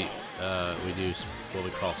we do what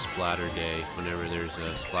we call Splatter Day whenever there's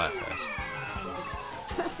a Splatfest.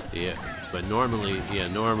 Yeah, but normally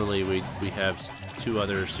we have 2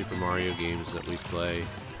 other Super Mario games that we play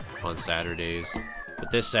on Saturdays.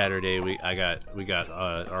 But this Saturday, we got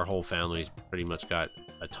our whole family's pretty much got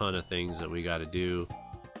a ton of things that we got to do,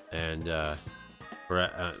 and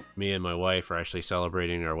me and my wife are actually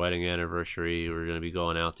celebrating our wedding anniversary. We're going to be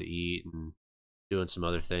going out to eat and doing some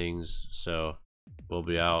other things, so we'll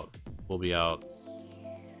be out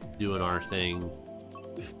doing our thing.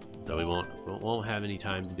 So we won't have any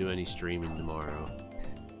time to do any streaming tomorrow.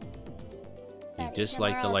 You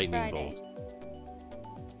dislike the lightning bolt.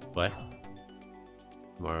 What?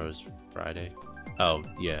 Tomorrow's Friday. Oh,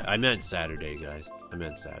 yeah. I meant Saturday, guys. I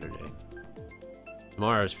meant Saturday.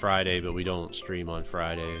 Tomorrow's Friday, but we don't stream on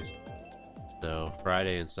Fridays. So,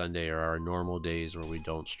 Friday and Sunday are our normal days where we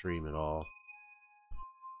don't stream at all.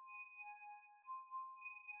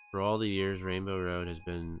 For all the years, Rainbow Road has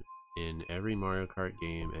been in every Mario Kart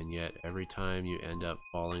game, and yet every time you end up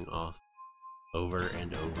falling off over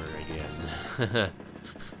and over again.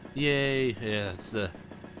 Yay! Yeah, it's the...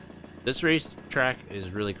 This race track is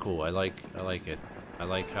really cool. I like it. I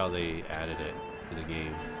like how they added it to the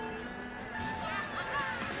game.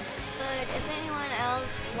 But if anyone else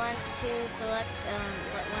wants to select,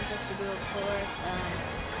 wants us to do a course,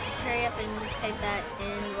 just hurry up and type that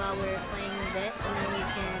in while we're playing this, and then we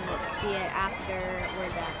can see it after we're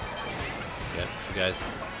done. Yep. If you guys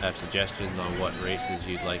have suggestions on what races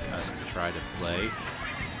you'd like us to try to play,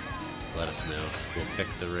 let us know. We'll pick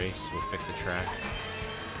the race. We'll pick the track.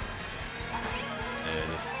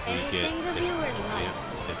 And if we get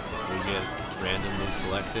randomly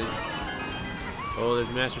selected, oh, there's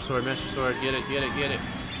Master Sword, get it.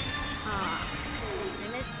 Aw, I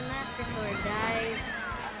missed the Master Sword, guys.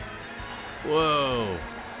 Whoa!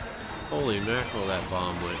 Holy mackerel, that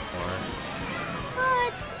bomb went far.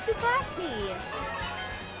 What? You got me.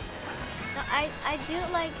 No, I do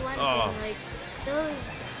like one thing, like those,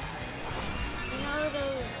 you know,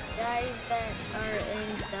 those guys that are in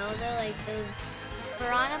Zelda, like those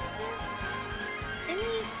piranha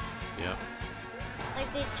enemies? Yep. Like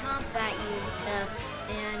they chomp at you and stuff,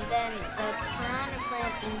 and then the piranha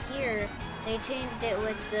plants in here, they changed it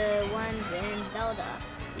with the ones in Zelda.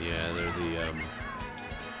 Yeah, they're the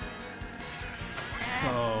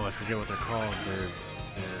oh, I forget what they're called. They're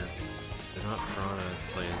not piranha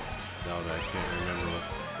plants. Zelda, I can't remember what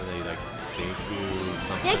are they, like Deku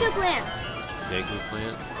something? Deku plants. Deku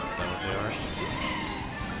plant? Is that what they are?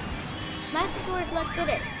 Master Sword, let's get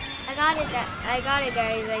it. I got it, guys. I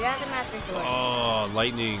got the Master Sword. Oh,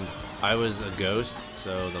 lightning. I was a ghost,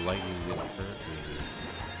 so the lightning didn't hurt me.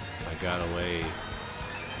 I got away.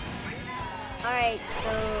 Alright,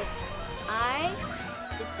 so I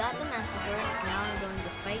just got the Master Sword. Now I'm going to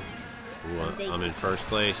fight some Deku. I'm in first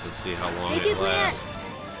place. Let's see how long Deku it lasts.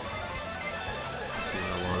 Let's see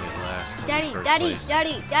how long it lasts.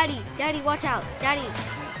 Daddy, watch out. Daddy.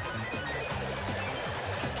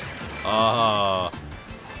 Oh,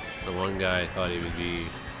 the one guy thought he would be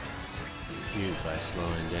cute by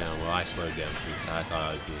slowing down. Well, I slowed down too, so I thought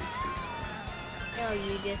I would be cute. No,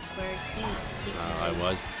 you just were cute.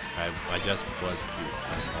 I just was cute.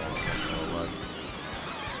 That's all it was.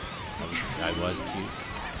 I was cute.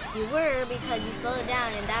 You were, because you slowed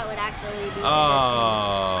down, and that would actually be a good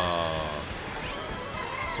Oh,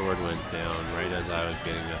 sword went down right as I was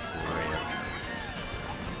getting up to the ramp.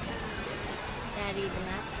 Daddy, the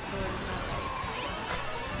master sword is not ready.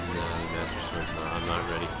 No, the master sword's not. I'm not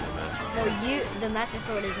ready for the master sword. No, the master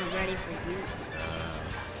sword isn't ready for you.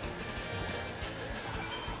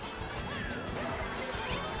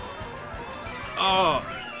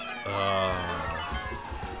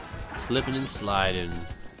 Slipping and sliding.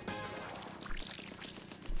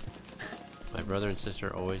 My brother and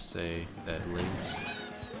sister always say that Link's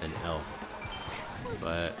an elf,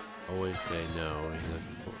 but always say no, he's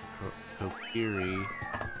a Kokiri,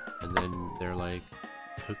 and then they're like,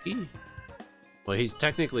 Cookie? Well, he's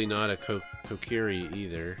technically not a Kokiri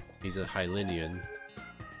either. He's a Hylian.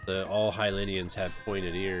 All Hylians have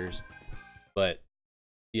pointed ears, but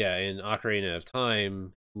yeah, in Ocarina of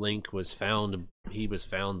Time, Link was found. He was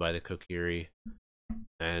found by the Kokiri,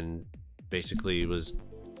 and basically was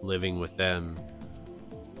living with them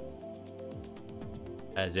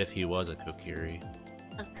as if he was a Kokiri.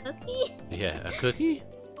 A cookie? Yeah, a cookie?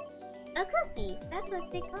 A cookie. That's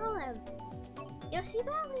what they call him. Yoshi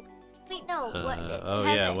Valley. Wait, no. What? Oh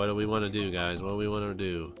yeah, what do we want to do, guys? What do we want to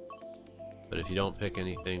do? But if you don't pick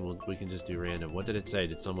anything, we can just do random. What did it say?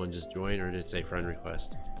 Did someone just join, or did it say friend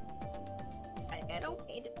request? I don't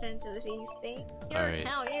pay attention to these things. All right.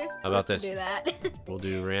 How you're supposed How about to this? do that? We'll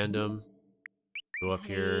do random. Go up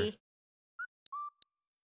here. Hey.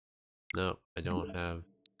 No, I don't have.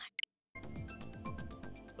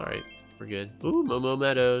 Alright, we're good. Ooh, Momo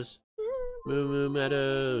Meadows. Moo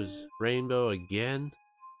Meadows. Rainbow again?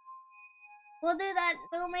 We'll do that.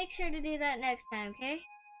 We'll make sure to do that next time, okay?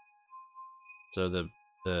 So the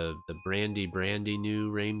brandy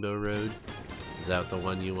new Rainbow Road, is that the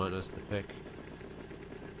one you want us to pick?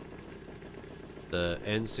 The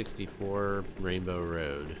N64 Rainbow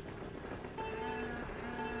Road.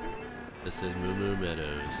 This is Moo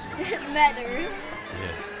Meadows. Meadows.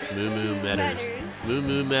 Yeah, Moo Meadows.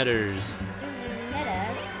 Moo Meadows.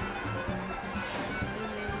 Meadows.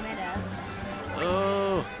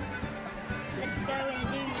 Oh! Let's go and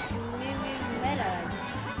do some Moo Meadows.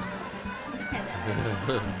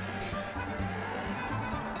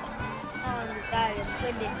 Oh God,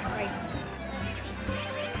 goodness gracious.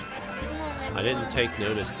 I didn't take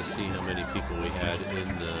notice to see how many people we had in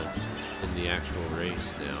the actual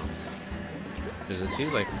race now. Because it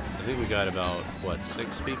seems like, I think we got about, what,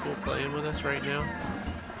 6 people playing with us right now?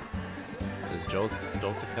 There's Jolt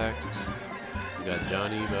Effect, we got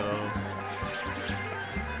Johnny Bo.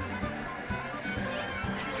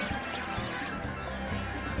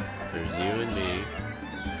 There's you and me,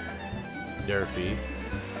 Derpy.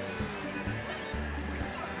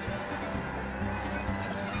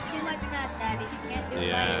 Too much math, Daddy. You can't do it while you're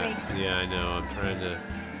Yeah, racing. yeah, I know, I'm trying to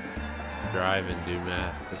drive and do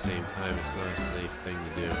math at the same time. It's not a safe thing to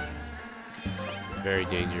do. Very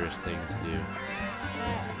dangerous thing to do.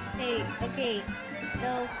 Hey, okay. So,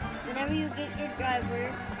 whenever you get your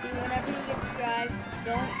driver, whenever you get to drive,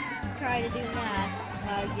 don't try to do math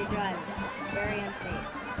while you're driving. Very unsafe.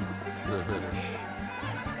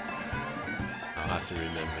 I'll have to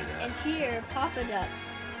remember that. And here, Papa Duck.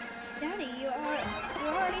 Daddy, you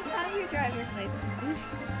already have your driver's license.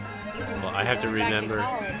 Well, I have to Going back remember.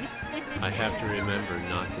 college. I have to remember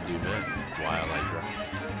not to do math while I drive.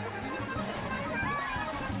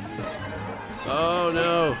 Oh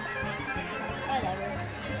no! Whatever.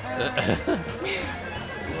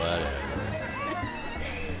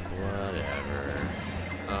 Whatever.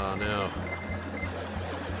 Oh no.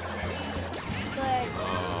 But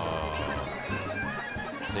Oh.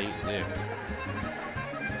 Saint Nick.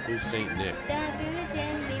 Who's Saint Nick? don't do the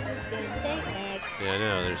gently with good Saint Nick. Yeah, I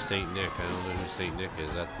know. There's Saint Nick. I don't know who Saint Nick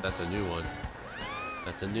is. That's a new one.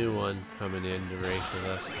 That's a new one coming in to race with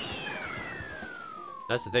us.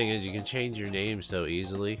 That's the thing, is you can change your name so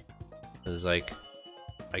easily. It's like,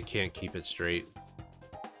 I can't keep it straight.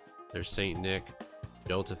 There's Saint Nick,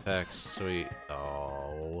 Joltepex, sweet.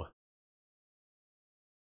 Oh.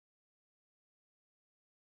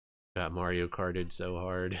 Got Mario Karted so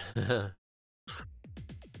hard.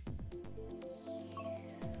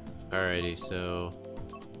 Alrighty, so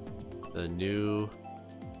the new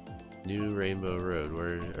Rainbow Road,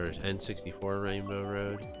 or N64 Rainbow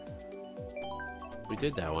Road. We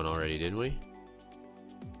did that one already, didn't we?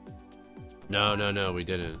 No, we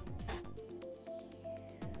didn't.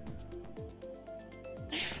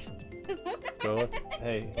 Go up.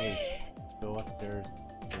 Hey, go upstairs.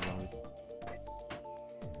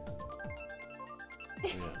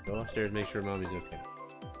 Yeah, go upstairs, make sure mommy's okay.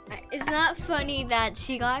 It's not funny that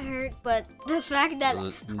she got hurt, but the fact that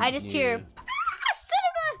I just hear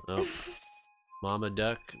Oh. Mama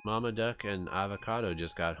Duck and Avocado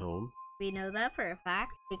just got home. We know that for a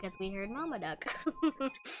fact because we heard Mama Duck.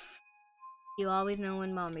 You always know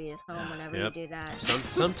when Mommy is home whenever Yep. you do that.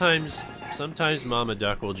 Sometimes Mama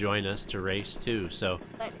Duck will join us to race too. So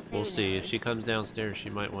But we'll who see. If knows? she comes downstairs,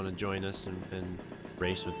 she might want to join us and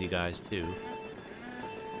race with you guys too.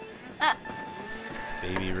 Ah,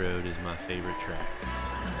 Baby Road is my favorite track.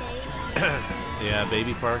 okay. Yeah,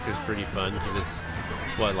 Baby Park is pretty fun because it's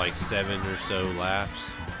what, like 7 or so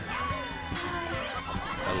laps.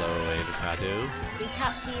 Hello, Avocado. We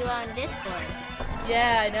talked to you on Discord.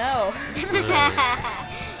 Yeah, I know.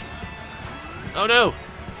 Oh no!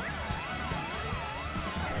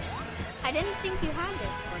 I didn't think you had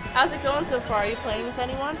Discord. How's it going so far? Are you playing with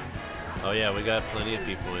anyone? Oh yeah, we got plenty of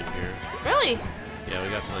people in here. Really? Yeah, we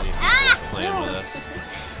got plenty of people playing with us.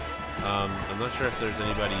 I'm not sure if there's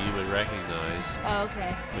anybody you would recognize. Oh,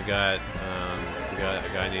 okay. We got a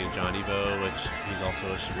guy named Johnny Bo, which he's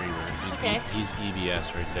also a streamer. He's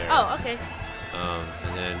EBS right there. Oh, okay.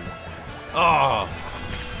 And then, oh,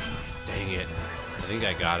 dang it! I think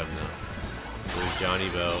I got him though. There's Johnny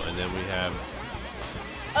Bo, and then we have.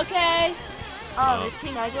 Okay. Oh. Is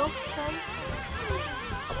King Nigel playing?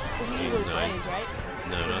 Because he King usually Nigel? plays, right?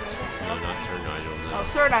 No, not Sir Nigel. No. Oh,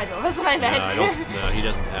 Sir Nigel. That's what I No, meant. I don't. No, he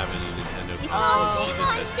doesn't have any Nintendo He's consoles. so He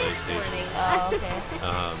just has PlayStation. Oh, okay.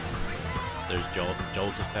 There's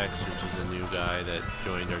Jolt Effects, which is a new guy that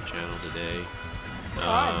joined our channel today.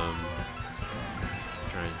 Fun.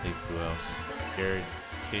 Trying to think who else. Jared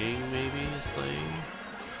King maybe is playing.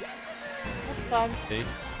 That's fun. I think.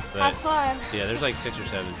 Have fun. Yeah, there's like 6 or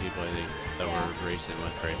 7 people I think that Yeah. we're racing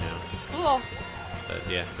with right now. Cool. But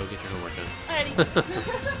yeah, go get your homework done. Alrighty.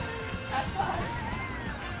 Have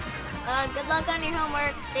fun. Good luck on your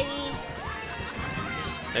homework, Diggy.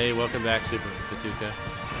 Hey, welcome back, Super Patuka.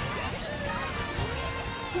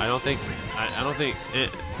 I don't think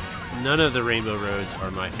none of the Rainbow Roads are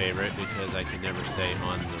my favorite because I can never stay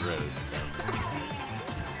on the road. So.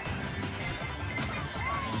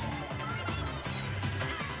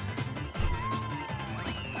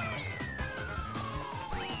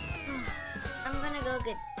 I'm gonna go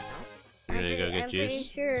get. You're gonna go get I'm juice? pretty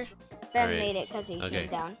sure Ben Alright. made it because he Okay. came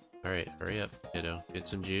down. Alright, hurry up, kiddo. Get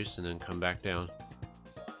some juice and then come back down.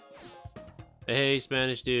 Hey,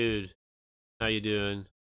 Spanish dude. How you doing?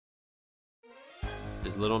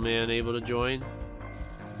 Is little man able to join?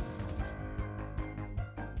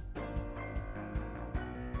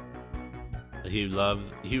 You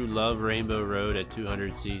love Rainbow Road at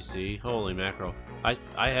 200cc. Holy mackerel.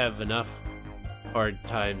 I have enough hard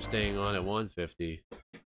time staying on at 150.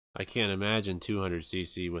 I can't imagine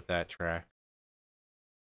 200cc with that track.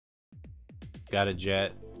 Got a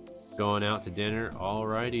jet. Going out to dinner.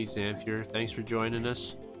 Alrighty, Zamfir. Thanks for joining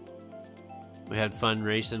us. We had fun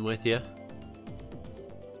racing with you.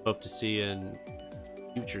 Hope to see you in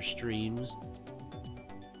future streams.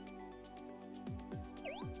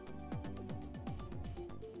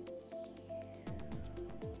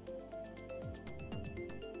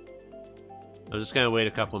 I'm just gonna wait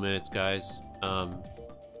a couple minutes, guys. Emma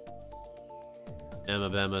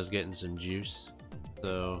Bema's getting some juice,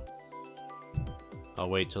 so I'll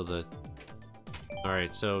wait till the. All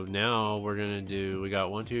right, so now we're gonna do. We got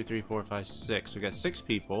 1, 2, 3, 4, 5, 6. We got 6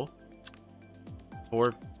 people.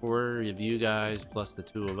 Four of you guys plus the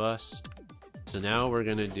 2 of us. So now we're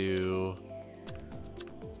gonna do.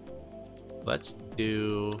 Let's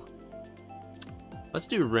do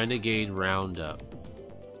Renegade Roundup.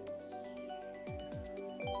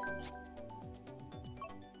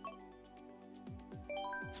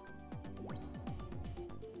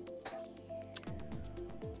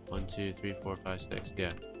 One, 2, 3, 4, 5, 6.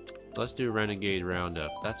 Yeah. Let's do Renegade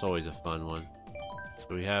Roundup. That's always a fun one.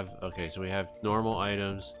 So we have, okay, so we have normal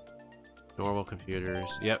items, normal computers.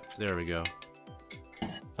 Yep, there we go.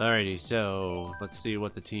 Alrighty, so let's see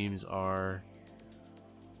what the teams are.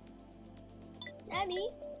 Daddy?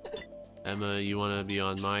 Emma, you want to be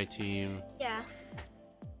on my team? Yeah.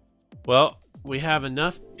 Well, we have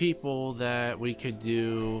enough people that we could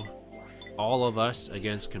do all of us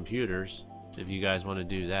against computers, if you guys want to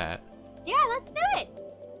do that. Yeah, let's do it.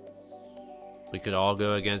 We could all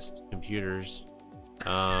go against computers.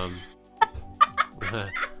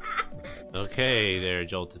 Okay, there,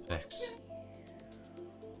 Jolt Effects.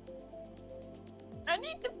 I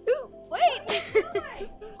need to poop. Wait.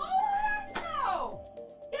 Oh, no!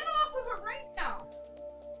 Get off of it right now!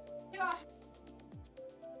 Get off!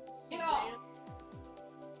 Get off!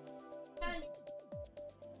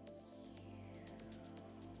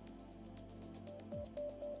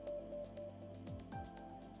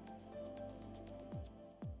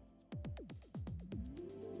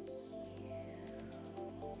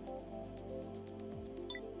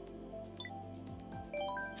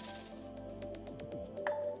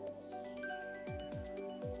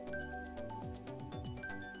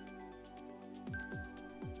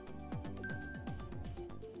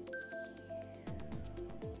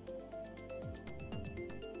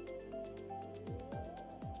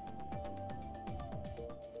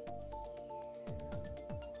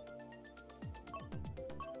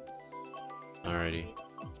 Alrighty.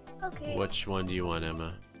 Okay. Which one do you want,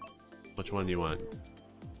 Emma? Which one do you want?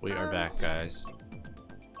 We are back, guys.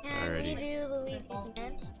 Can we Alrighty. do Luigi's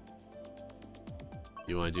Mansion?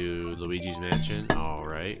 You want to do Luigi's Mansion?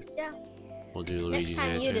 Alright. Yeah. We'll do Luigi's Next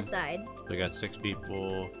time Mansion. you decide. We got 6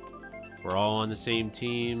 people. We're all on the same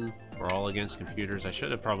team. We're all against computers. I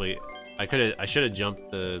should have jumped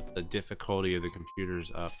the difficulty of the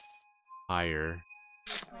computers up higher,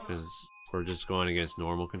 because we're just going against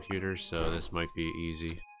normal computers, so this might be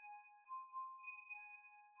easy.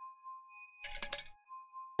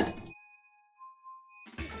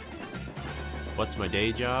 What's my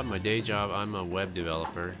day job? My day job, I'm a web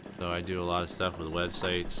developer, so I do a lot of stuff with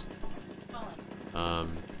websites.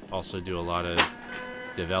 Also do a lot of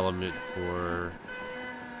development for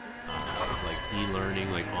like e-learning,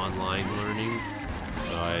 like online learning.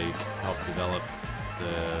 So I help develop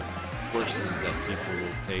the courses that people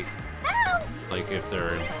will take. Like if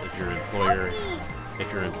your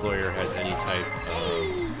employer has any type of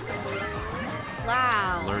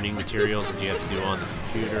learning materials that you have to do on the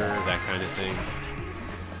computer, that kind of thing,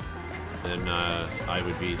 then I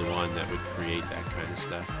would be the one that would create that kind of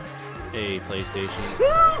stuff. Hey, PlayStation.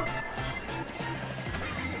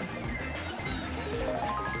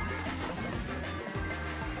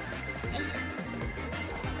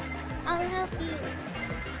 I'll help you.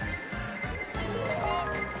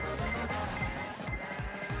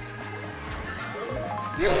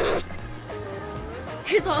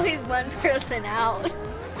 There's always one person out.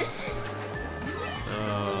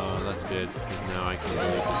 Oh, that's good, because now I can do it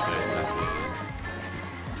this way. That's good.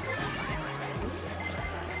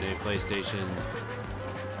 Hey, PlayStation.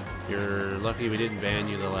 You're lucky we didn't ban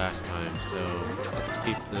you the last time, so let's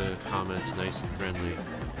keep the comments nice and friendly.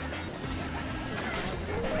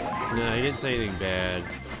 No, he didn't say anything bad,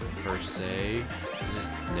 per se. Just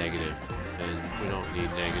negative, and we don't need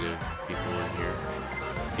negative people in here.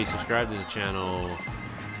 He subscribed to the channel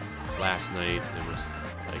last night and was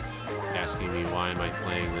like asking me why am I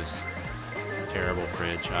playing this terrible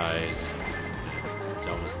franchise. And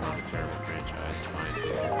Zelda's not a terrible franchise, in my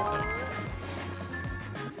opinion. So.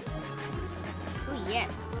 Oh yes,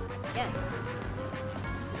 yes.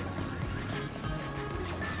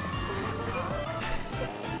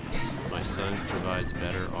 My son provides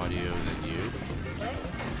better audio than you.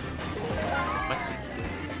 What?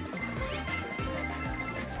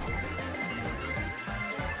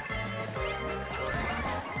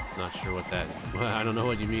 Not sure what that... Well, I don't know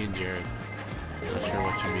what you mean, Jared. Not sure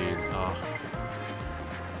what you mean. Oh.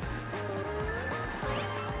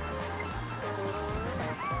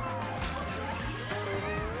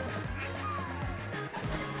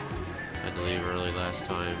 I had to leave early last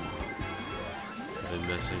time. I've been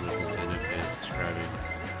messing with Nintendo fans describing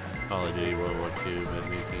Call of Duty World War II, but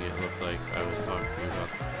making it look like I was talking about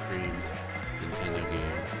the streamed Nintendo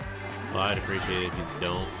game. Well, I'd appreciate it if you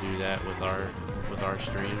don't do that with our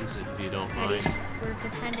streams, if you don't mind. We're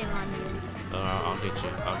depending on you. I'll get you.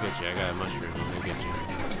 I'll get you. I got a mushroom. I'm gonna get you.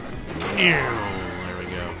 There we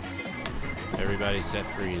go. Everybody's set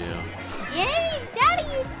free now. Yay, Daddy,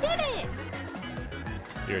 you did it!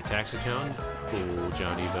 You're a tax accountant? Cool,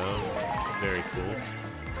 Johnny Bo. Very cool.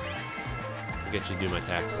 I'll get you to do my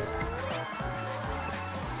taxes.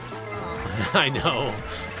 I know.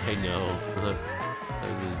 I know. I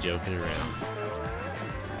was just joking around.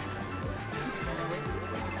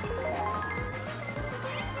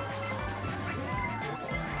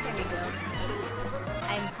 There we go.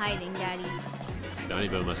 I'm hiding, Daddy. Johnny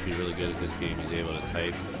Bo must be really good at this game. He's able to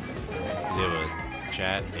type. He's able to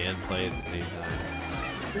chat and play at the same time.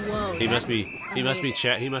 Whoa. He must be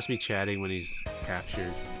chatting when he's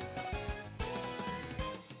captured.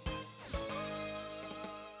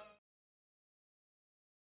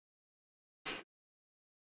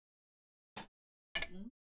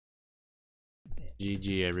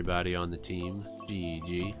 GG everybody on the team.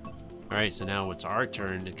 GG. Alright, so now it's our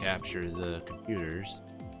turn to capture the computers.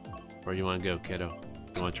 Where do you want to go, kiddo?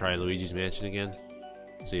 You want to try Luigi's Mansion again?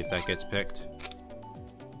 See if that gets picked.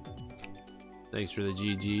 Thanks for the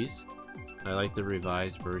GGs. I like the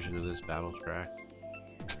revised version of this battle track.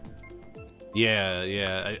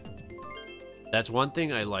 Yeah. That's one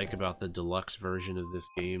thing I like about the deluxe version of this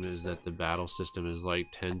game, is that the battle system is like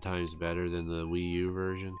 10 times better than the Wii U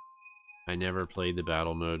version. I never played the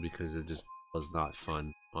battle mode because it just was not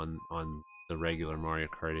fun on the regular Mario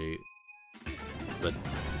Kart 8. But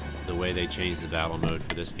the way they changed the battle mode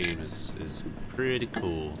for this game is pretty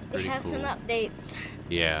cool. They have some updates.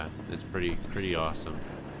 Yeah, it's pretty awesome.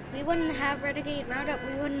 We wouldn't have Renegade Roundup.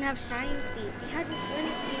 We wouldn't have Shine Thief. We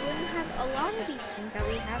wouldn't have a lot of these things that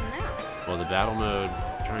we have now. Well, the battle mode.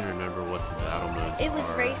 I'm trying to remember what the battle modes It was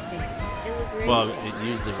are. racing. It was racing. Well, it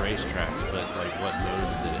used the racetracks, but like what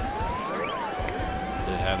modes did it?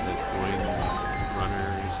 Did it have the coin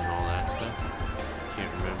runners and all that stuff?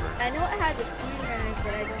 Can't remember. I know it had the coin runners,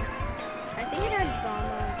 but I don't. I think it had Bomb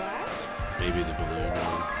on Black. Maybe the balloon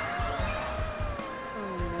one.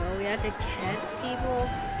 Oh no, we had to catch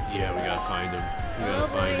people. Yeah, we gotta find them. We Oh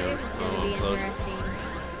gotta boy, find them. this is gonna be Close. interesting.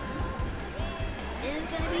 This is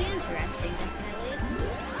gonna be interesting, definitely.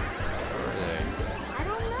 Where are they? I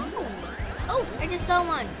don't know. Oh, I just saw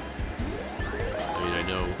one. I mean, I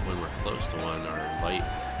know when we're close to one, our light.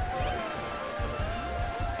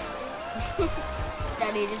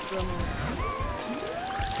 Daddy just blew me.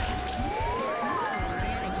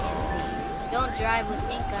 Don't drive with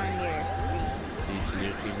ink on your screen. Need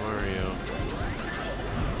Tanuki Mario.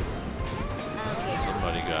 Okay.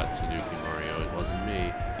 Somebody got Tanuki Mario. It wasn't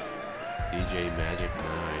me. DJ Magic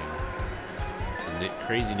 9. The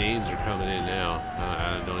crazy names are coming in now.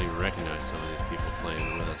 I don't even recognize some of these people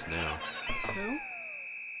playing with us now. Who?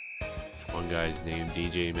 One guy's named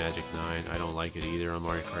DJ Magic 9. I don't like it either on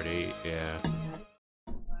Mario Kart 8. Yeah.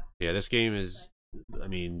 Yeah, this game is... I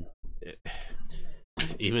mean...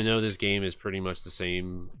 even though this game is pretty much the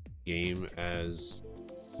same game as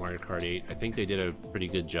Mario Kart 8, I think they did a pretty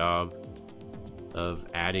good job of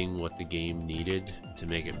adding what the game needed to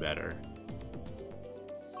make it better.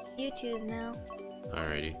 You choose now.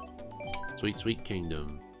 Alrighty. Sweet Sweet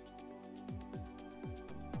Kingdom.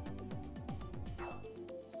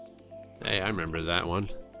 Hey, I remember that one.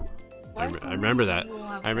 I remember that.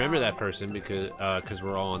 I remember that person because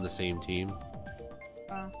we're all on the same team.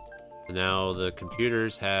 So now the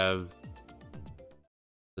computers have.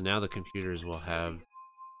 So now the computers will have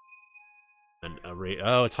an array.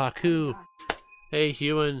 Oh, it's Haku. Hey,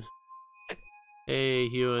 Hewan. Hey,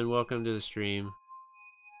 Hewan. Welcome to the stream.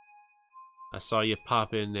 I saw you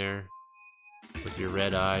pop in there with your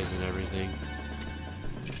red eyes and everything.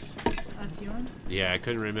 That's Ewan? Yeah, I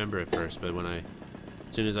couldn't remember at first, but when as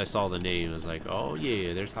soon as I saw the name, I was like, oh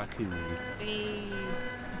yeah, there's Haku. Hey.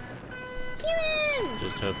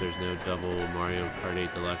 Just hope there's no double Mario Kart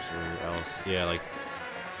 8 Deluxe or else. Yeah,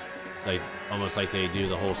 like almost like they do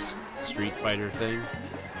the whole Street Fighter thing.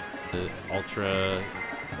 The Ultra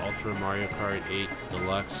Mario Kart 8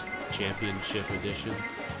 Deluxe Championship Edition.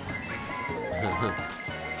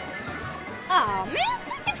 Aw, man,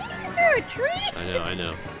 is there a tree? I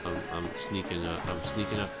know. I'm sneaking up. I'm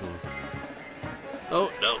sneaking up to him. Oh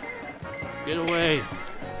no! Get away!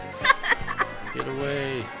 Get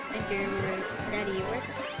away! Daddy, you were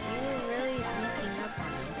really sneaking up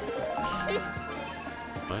on me.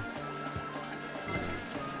 What?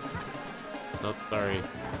 Oh, sorry.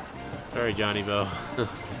 Sorry, Johnny Bo.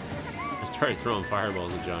 I started throwing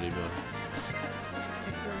fireballs at Johnny Bo.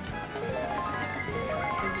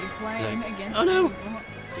 Is he playing against Oh no! people?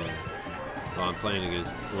 Yeah. Well, I'm playing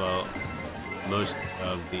against, well, most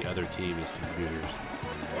of the other team is computers.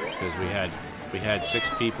 Because we had 6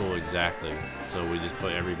 people exactly, so we just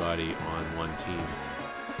put everybody on one team.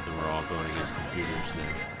 And we're all going against computers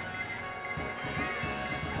now.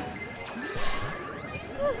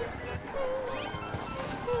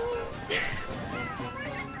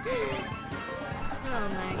 Oh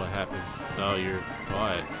my. What happened? Oh, you're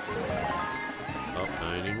quiet. Oh,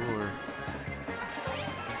 not anymore.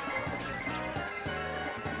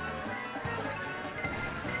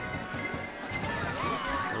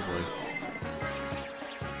 Oh boy.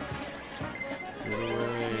 Get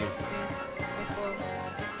away.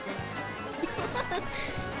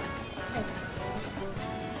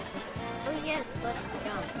 Oh yes, let's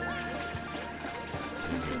jump.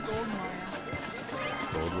 Who's the gold Mario?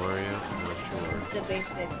 Gold Mario? I'm not sure. The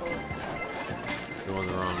basic gold. Going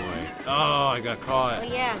the wrong way. Oh, I got caught. Oh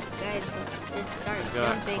yeah, guys, let's just start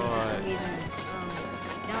Got jumping for caught. some reason.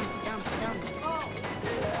 Jump.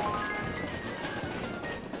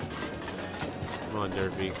 Come on,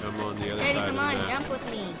 Derpy. Come on the other Daddy, side come of on, the map. jump with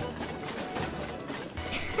me.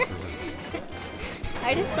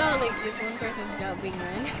 I just saw like this one person jumping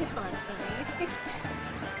around constantly.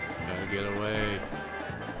 Gotta get away.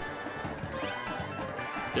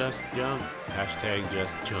 Just jump. Hashtag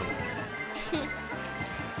just jump.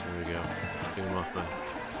 There we go. Get him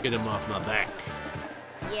off my back.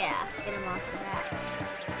 Yeah, get him off the back.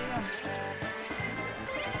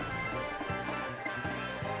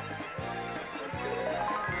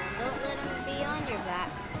 Don't let him be on your back.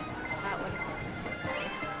 That would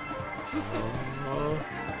Oh.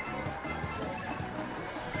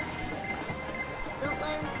 Don't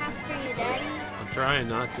let him capture you, Daddy. I'm trying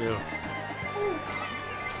not to.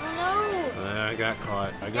 Oh no! I got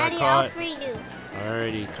caught. I got Daddy, caught. I'll free you.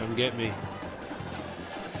 Alrighty, come get me.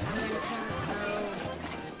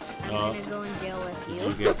 I'm Oh. gonna go in jail with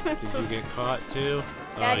Did you. did you get caught too?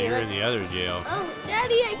 Daddy, Oh, you're look. in the other jail. Oh,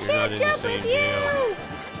 Daddy, I You're not can't in the jump same with you! jail.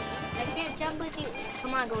 I can't jump with you.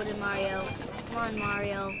 Come on, Golden Mario. Come on,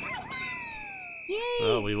 Mario. Yay!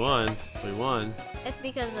 Oh, we won. We won. That's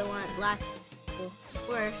because the last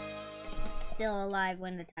were still alive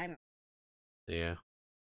when the timer. Yeah.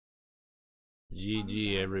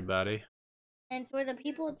 GG, everybody. And for the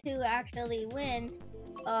people to actually win,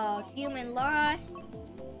 human lost.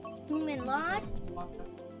 Human lost.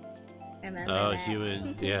 Remember Oh, that.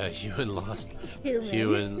 human. Yeah, human lost.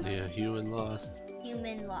 Human. Yeah, human lost.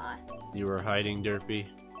 Human lost. You were hiding, Derpy.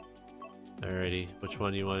 Alrighty, which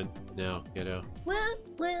one do you want now, kiddo?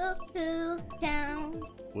 Woohoo town.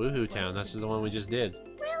 Woohoo Town, that's the one we just did.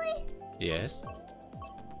 Really? Yes.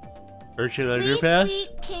 Urchin Sweet, Underpass?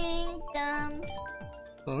 sweet kingdoms.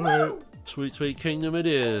 Alright. Sweet, sweet kingdom it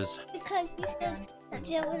is. Because you said that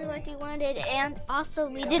was what you wanted, and also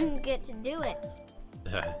we didn't get to do it.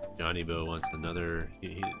 Johnny Bo wants another.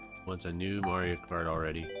 He wants a new Mario Kart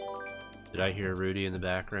already. Did I hear Rudy in the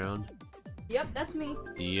background? Yep, that's me.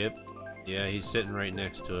 Yep. Yeah, he's sitting right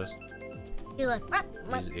next to us. He's like,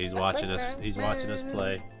 He's watching us. He's watching us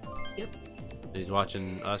play. Yep. He's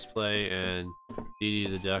watching us play, and Dee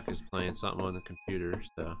Dee the duck is playing something on the computer.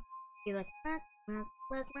 So. He's like, Hey,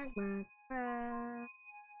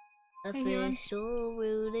 official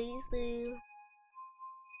Rudy Sue.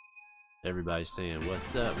 Everybody's saying,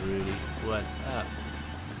 "What's up, Rudy? What's up?"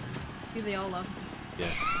 Do they all love me?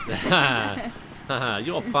 Yes.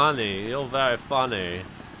 You're funny. You're very funny.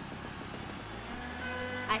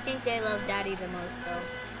 I think they love Daddy the most, though.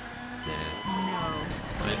 Yeah. No.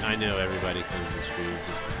 I know everybody comes to stream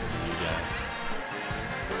just because of you guys.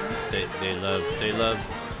 They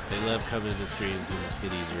love coming to the streams when the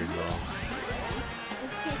kiddies are involved.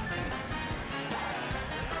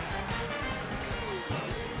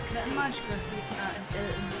 Not much,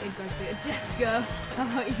 Jessica. How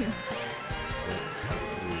about you?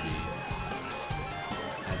 Rudy.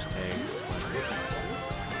 Hashtag.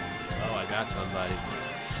 Oh, I got somebody.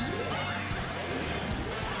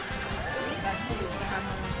 That's cool. I have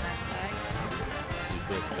my own hashtag. You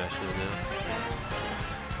feel special now?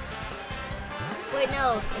 Wait, no.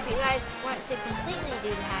 If you guys want to completely do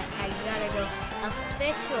the hashtag, you gotta go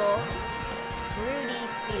official Rudy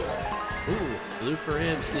Seal. Ooh, Blue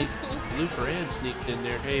Ferran sneaked in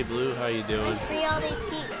there. Hey, Blue, how you doing? Let's free all these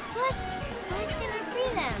peeps. What? Why can't I free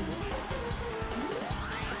them?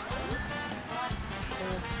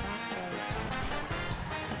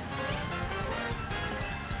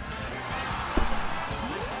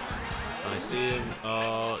 I see him.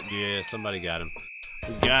 Oh, yeah, somebody got him.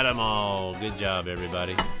 We got them all. Good job,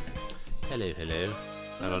 everybody. Hello, hello.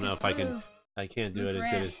 I don't know if I can. I can't do it as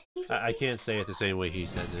good as. I can't say it the same way he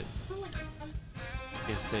says it. I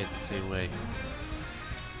can't say it the same way.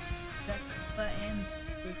 It's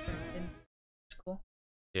cool.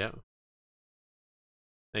 Yep.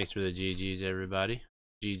 Thanks for the GGs, everybody.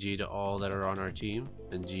 GG to all that are on our team,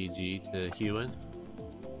 and GG to Hewan.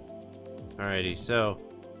 Alrighty, so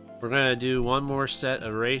we're gonna do one more set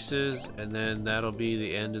of races, and then that'll be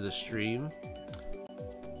the end of the stream.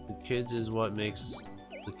 The kids is what makes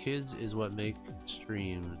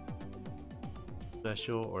stream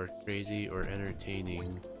special or crazy or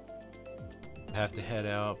entertaining. I have to head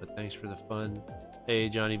out, but thanks for the fun. Hey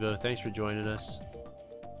Johnny Bo, thanks for joining us.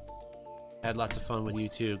 Had lots of fun with you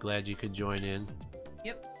too. Glad you could join in.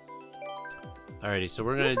 Yep. Alrighty, so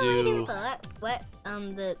we're gonna the Alright. wet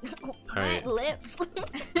lips.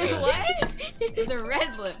 What? The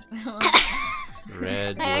red lips.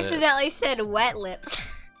 Red I accidentally said wet lips.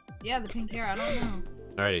 Yeah, the pink hair. I don't know.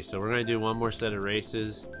 Alrighty, so we're gonna do one more set of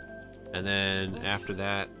races, and then after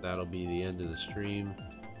that, that'll be the end of the stream.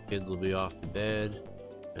 Kids will be off to bed,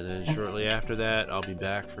 and then shortly after that, I'll be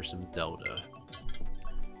back for some Delta.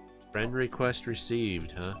 Friend request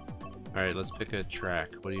received, huh? Alright, let's pick a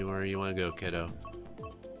track. Where do you want to go, kiddo?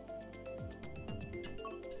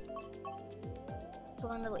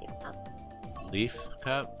 On the leaf cup. Leaf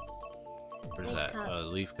Cup? Where's Leaf that? Cup.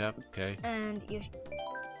 Leaf Cup, okay. And you.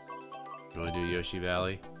 You want to do Yoshi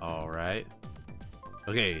Valley? Alright.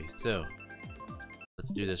 Okay, so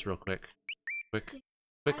let's do this real quick. Quick.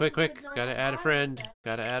 Gotta add a friend.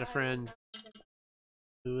 Gotta add a friend.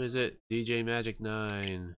 Who is it? DJ Magic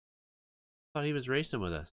 9. Thought he was racing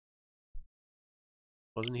with us.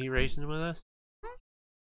 Wasn't he racing with us?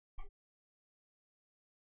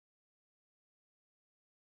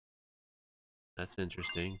 That's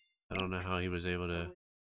interesting. I don't know how he was able to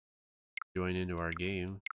join into our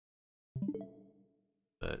game.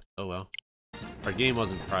 But, oh well. Our game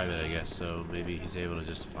wasn't private, I guess, so maybe he's able to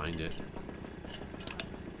just find it.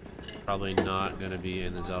 Probably not gonna be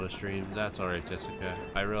in the Zelda stream. That's alright, Jessica.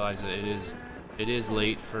 I realize that it is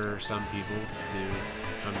late for some people to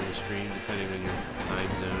come to the stream, depending on your time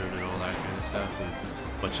zone and all that kind of stuff, and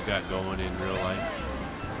what you got going in real life.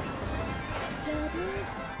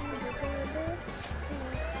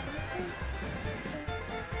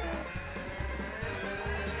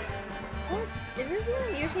 Is this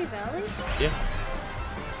in Yoshi Valley? Yeah.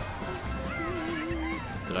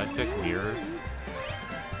 Did I pick mirror?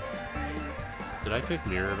 Did I pick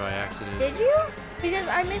mirror by accident? Did you? Because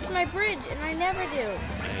I missed my bridge, and I never do.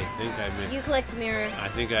 I think I missed. You clicked mirror. I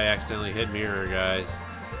think I accidentally hit mirror, guys.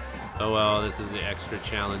 Oh well, this is the extra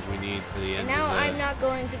challenge we need for the end And now of the... I'm not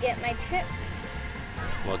going to get my trip.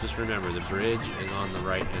 Well, just remember, the bridge is on the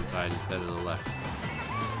right-hand side instead of the left.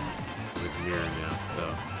 With mirror now,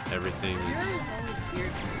 so everything is... Mirror is always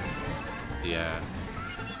weird. Yeah.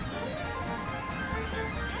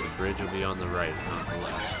 The bridge will be on the right, not the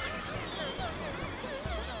left.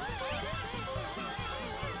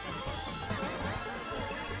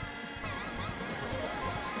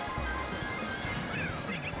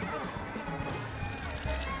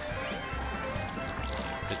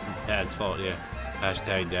 It's Dad's fault, yeah.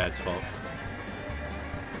 Hashtag Dad's fault.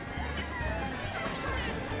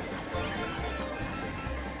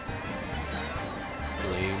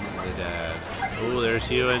 Blame the dad. Oh, there's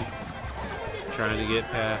Ewan. Trying to get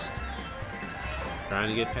past. Trying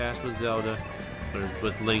to get past with Zelda. Or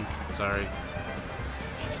with Link, sorry.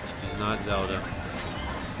 He's not Zelda.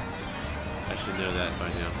 I should know that by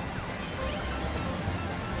now.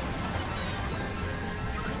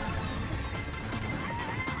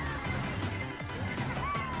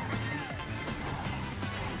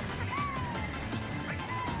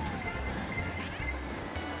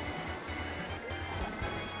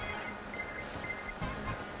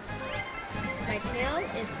 My tail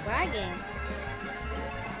is wagging.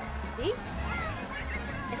 See?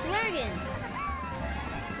 It's wagging.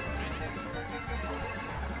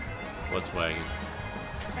 What's wagging?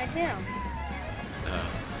 My tail.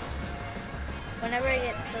 Whenever I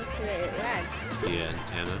get close to it, it wags. The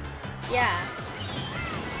antenna. Yeah.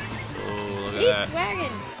 Oh, look See? at It's that.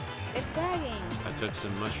 wagging. It's wagging. I took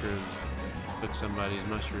some mushrooms. Took somebody's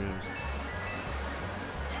mushrooms.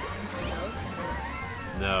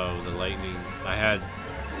 No, the lightning. I had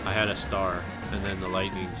a star, and then the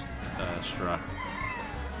lightning struck.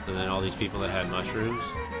 And then all these people that had mushrooms,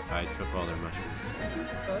 I took all their mushrooms.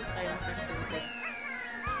 Those items are pretty good.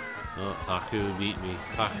 Oh, Haku beat me.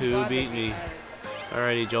 Haku beat me.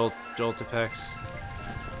 Alrighty, Joltapex.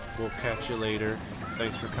 We'll catch you later.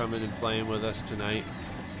 Thanks for coming and playing with us tonight.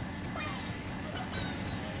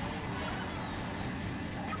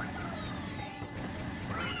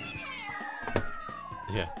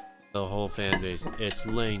 Yeah, the whole fan base. It's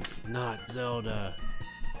Link, not Zelda.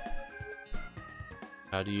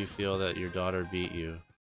 How do you feel that your daughter beat you?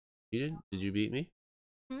 You didn't? Did you beat me?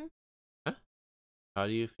 Hmm? Huh? How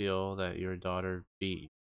do you feel that your daughter beat you?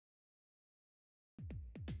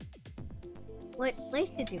 What place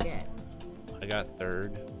did you get? I got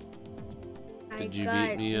third. Did you got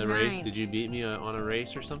beat me a race? ninth. Did you beat me on a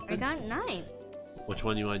race or something? I got 9. Which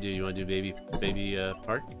one you want to do? You want to do baby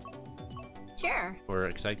park Sure. or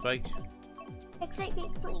excite bike? Excite me,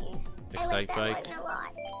 please. Excite bike. a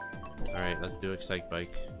lot. All right, let's do excite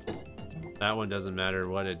bike. That one doesn't matter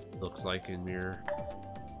what it looks like in mirror.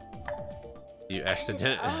 You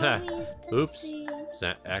Oops.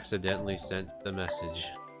 Accidentally sent the message.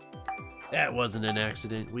 That wasn't an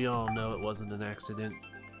accident. We all know it wasn't an accident.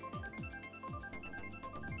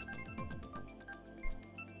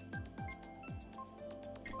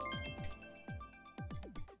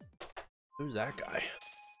 Who's that guy?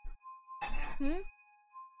 Hmm?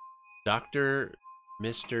 Dr.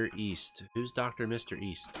 Mr. East. Who's Dr. Mr.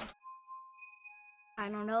 East? I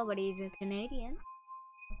don't know, but he's a Canadian.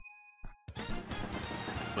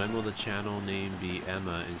 When will the channel name be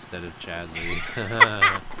Emma instead of Chadley?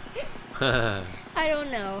 I don't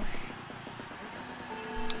know.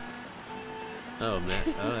 Oh,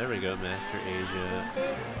 there we go, Master Asia,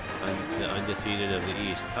 the undefeated of the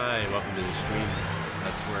East. Hi, welcome to the stream.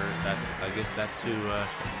 That's where I guess that's who.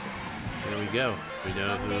 There we go. We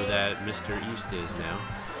know who that Mr. East is now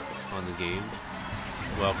on the game.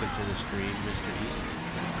 Welcome to the stream, Mr. East,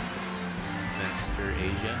 Master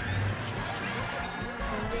Asia.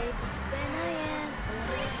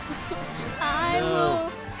 I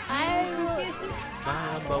will.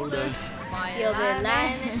 Bye, Boda. You'll be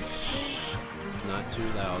lying. Not too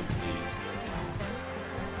loud, please.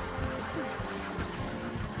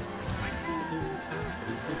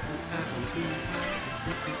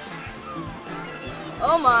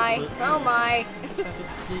 Oh my! Oh my!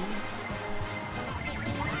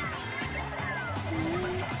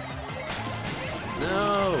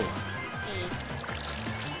 No!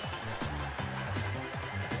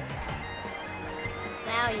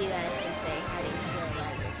 Now you guys can say how do you feel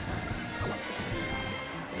about yourself.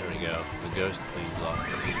 There we go. The ghost cleans off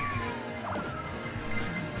the heat.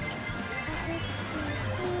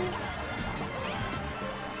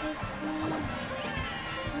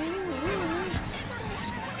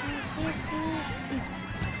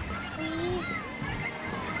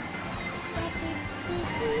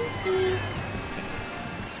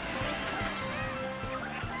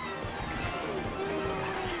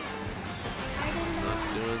 Not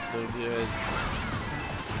doing so good.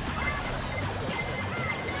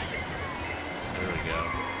 There we go.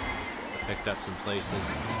 I picked up some places.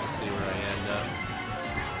 Let's see where I end up.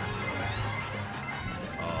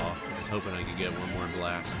 Oh, I was hoping I could get one more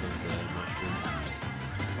blast of the mushroom.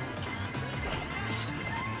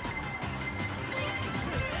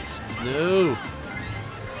 No!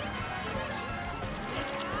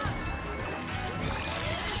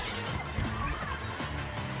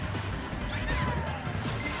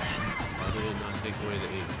 Why did it not take away the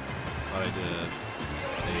aim? Thought I did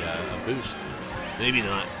a boost. Maybe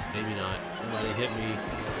not. Maybe not. Somebody hit me.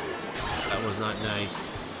 That was not nice.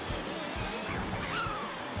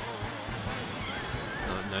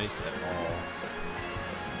 Not nice at all.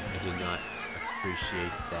 I did not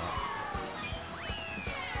appreciate that.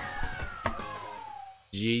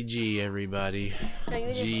 GG, everybody. Don't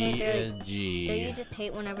you just hate GG. Don't you just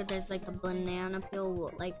hate whenever there's like a banana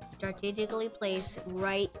peel like strategically placed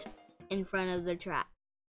right in front of the trap?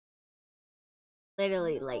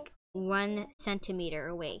 Literally like 1 centimeter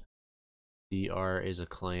away. DR is a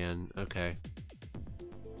clan. Okay.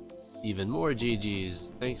 Even more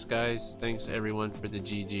GGs. Thanks, guys. Thanks, everyone, for the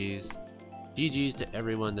GGs. GGs to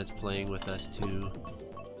everyone that's playing with us, too.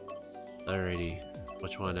 Alrighty.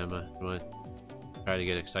 Which one, Emma? You want to try to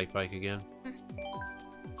get Excite Bike again?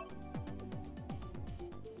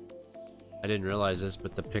 I didn't realize this,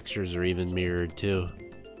 but the pictures are even mirrored, too.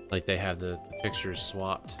 Like, they have the pictures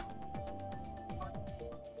swapped.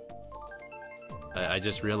 I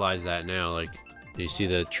just realized that now. Like, do you see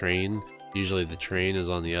the train? Usually the train is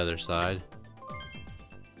on the other side.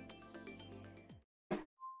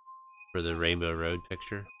 For the Rainbow Road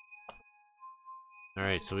picture.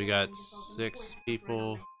 Alright, so we got 6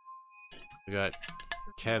 people. We got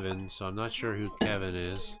Kevin, so I'm not sure who Kevin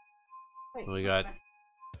is. We got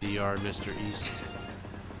DR Mr. East.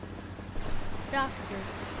 Doctor.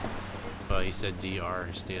 Well, he said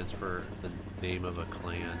DR stands for the name of a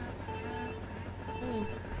clan.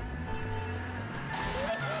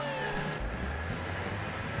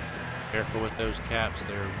 Careful with those caps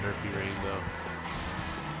there, Derpy Rainbow.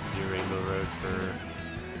 Your Rainbow Road for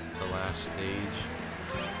the last stage.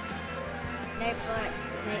 Nate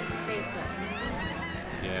say something.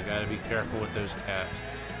 Yeah, gotta be careful with those caps.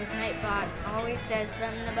 This Nightbot always says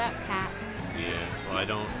something about cat. Yeah, well, I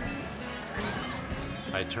don't.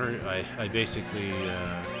 I basically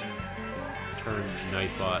turned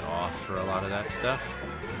Nightbot off for a lot of that stuff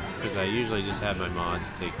because I usually just have my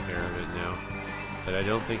mods take care of it now. But I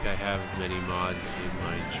don't think I have many mods in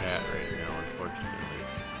my chat right now, unfortunately.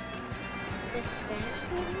 The Spanish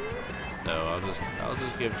one? So I'll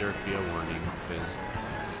just give Derpy a warning because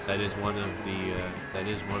that is one of the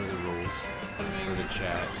rules for the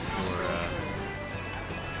chat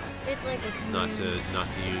It's like a for not to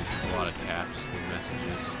use a lot of caps in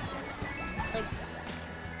messages. like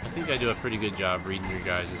I think I do a pretty good job reading your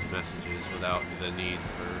guys' messages without the need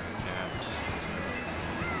for caps.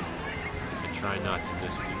 So I try not to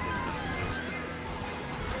miss people's messages.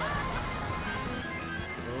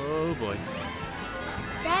 Oh boy.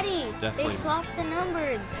 Daddy, they definitely- swapped the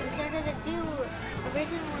numbers instead of the 2.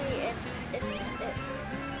 Originally, it's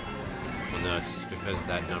Well, no, it's because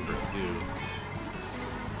that number 2.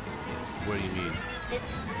 What do you mean?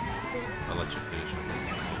 I'll let you finish it.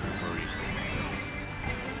 Or were you saying?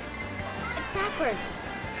 it's backwards.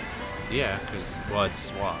 Yeah, because, well, it's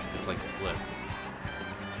swapped. It's like flip.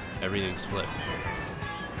 Everything's flipped.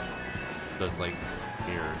 So it's like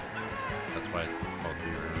mirror. That's why it's called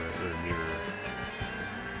mirror, or mirror.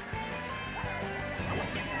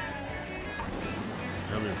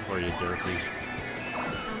 Coming for you, Dorothy.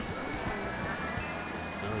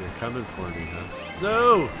 Oh, you're coming for me, huh?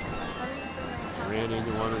 No! I ran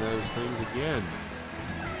into one of those things again.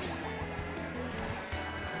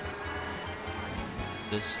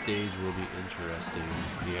 This stage will be interesting.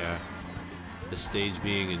 Yeah. The stage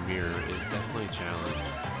being in mirror is definitely a challenge.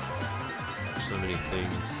 There's so many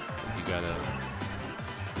things you gotta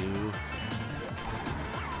do.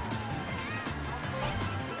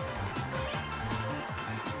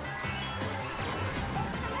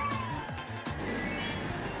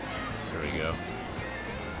 There we go.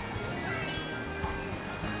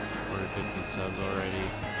 150 subs already.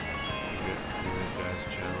 Your guys'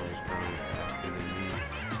 channel is growing faster than me.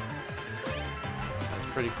 That's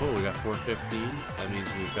pretty cool. We got 415. That means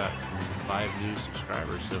we've got 5 new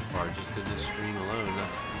subscribers so far just in this stream alone.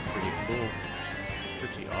 That's pretty cool.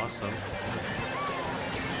 Pretty awesome.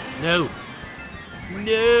 No!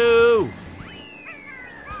 No!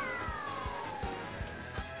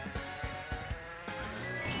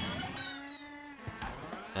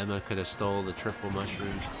 Emma could have stole the triple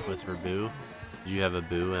mushrooms with her boo. Did you have a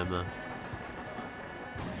boo, Emma?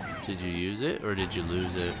 Did you use it or did you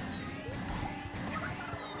lose it?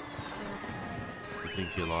 I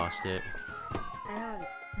think you lost it. I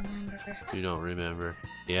don't remember. You don't remember.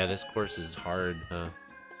 Yeah, this course is hard, huh?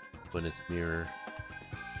 When it's mirror.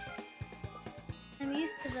 I'm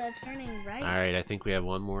used to the turning right. Alright, I think we have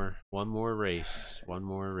one more race. One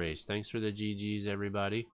more race. Thanks for the GGs,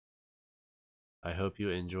 everybody. I hope you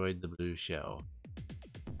enjoyed the blue shell.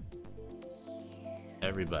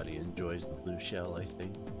 Everybody enjoys the blue shell, I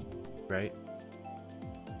think. Right?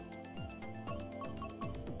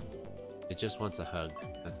 It just wants a hug.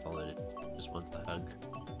 That's all it is. It just wants a hug.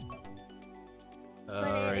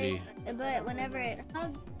 Alrighty. But whenever it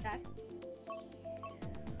hugs back.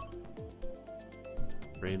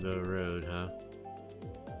 Rainbow Road, huh?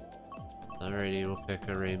 Alrighty, we'll pick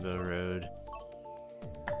a Rainbow Road.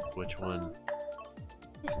 Which one?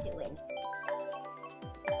 Just do it.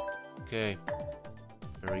 Okay.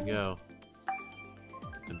 There we go.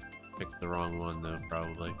 I picked the wrong one though,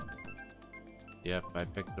 probably. Yep, I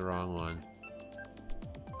picked the wrong one.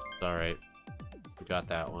 It's alright. We got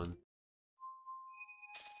that one.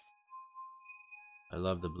 I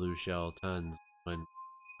love the blue shell tons when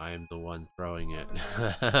I am the one throwing it.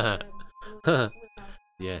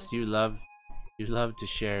 Yes, you love to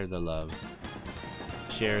share the love.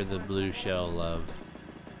 Share the blue shell love.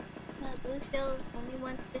 The blue shell only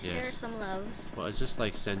wants to share some loves. Well, it's just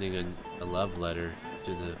like sending a love letter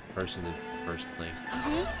to the person in first place.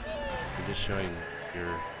 You're just showing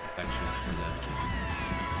your affection for them.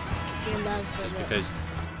 Your love for Just them. because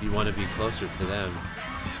you want to be closer to them,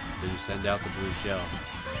 so you send out the blue shell.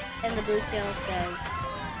 And the blue shell says.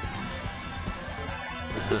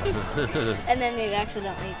 And then it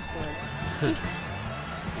accidentally explodes.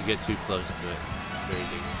 You get too close to it. Very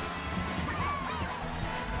dangerous.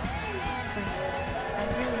 I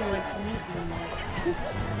really want to meet you more.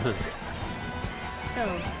 So,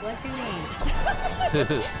 what's your name?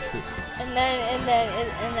 and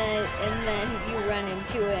then you run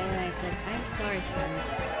into it, and I said, I'm sorry, friend.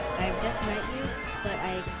 I've just met you, but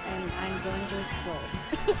I'm going to explode.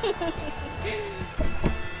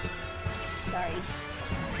 Sorry.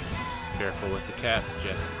 Careful with the cats,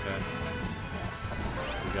 Jessica.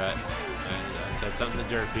 We got. I said something to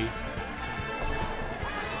Derpy.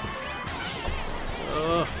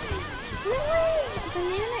 Oh. No way!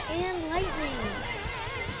 Banana and lightning.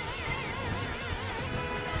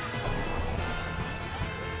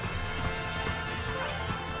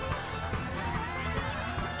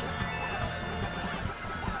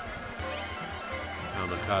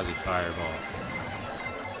 Kamikaze fireball.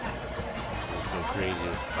 Let's go crazy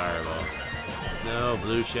with fireballs. No,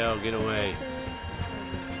 blue shell, get away.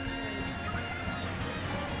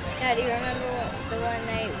 Yeah, do you remember the one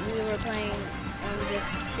night we were playing this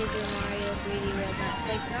Super Mario 3D World?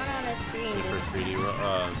 Not on a screen. Super 3D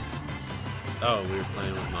World. Oh, we were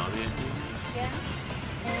playing with Mommy, I think? Yeah.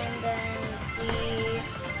 And then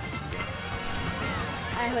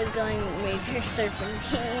I was going Major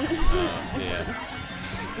Serpentine. Yeah.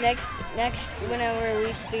 Next, whenever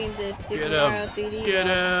we stream the Super Mario 3D Get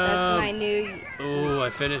World, that's him! my new. Oh,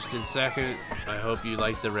 I finished in second. I hope you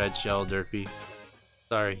like the red shell, Derpy.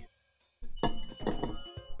 Sorry.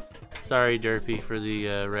 Sorry, Derpy, for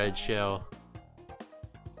the red shell.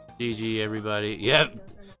 GG, everybody. Yep.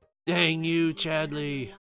 Dang you,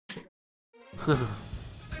 Chadley. At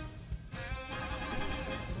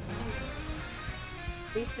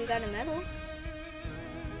least we got a medal.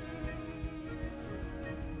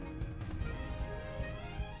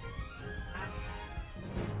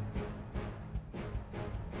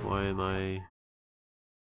 Why am I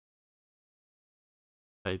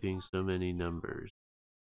typing so many numbers?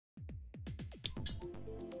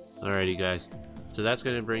 Alrighty, guys. So that's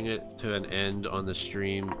going to bring it to an end on the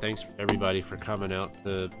stream. Thanks everybody for coming out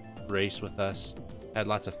to race with us. Had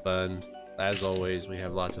lots of fun. As always, we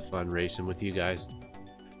have lots of fun racing with you guys.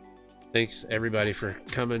 Thanks everybody for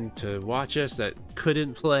coming to watch us that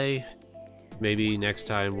couldn't play. Maybe next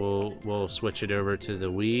time we'll switch it over to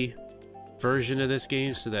the Wii version of this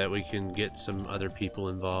game so that we can get some other people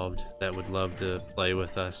involved that would love to play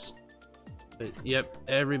with us. But yep,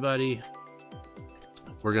 everybody,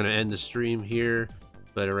 we're gonna end the stream here,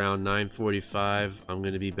 but around 9:45 I'm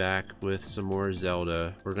gonna be back with some more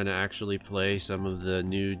Zelda. We're gonna actually play some of the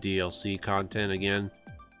new DLC content again.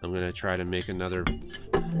 I'm gonna try to make another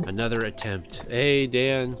attempt. Hey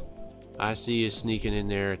Dan, I see you sneaking in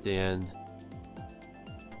there at the end.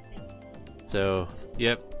 So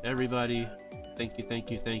yep, everybody, thank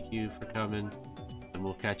you for coming, and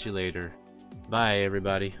we'll catch you later. Bye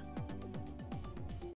everybody.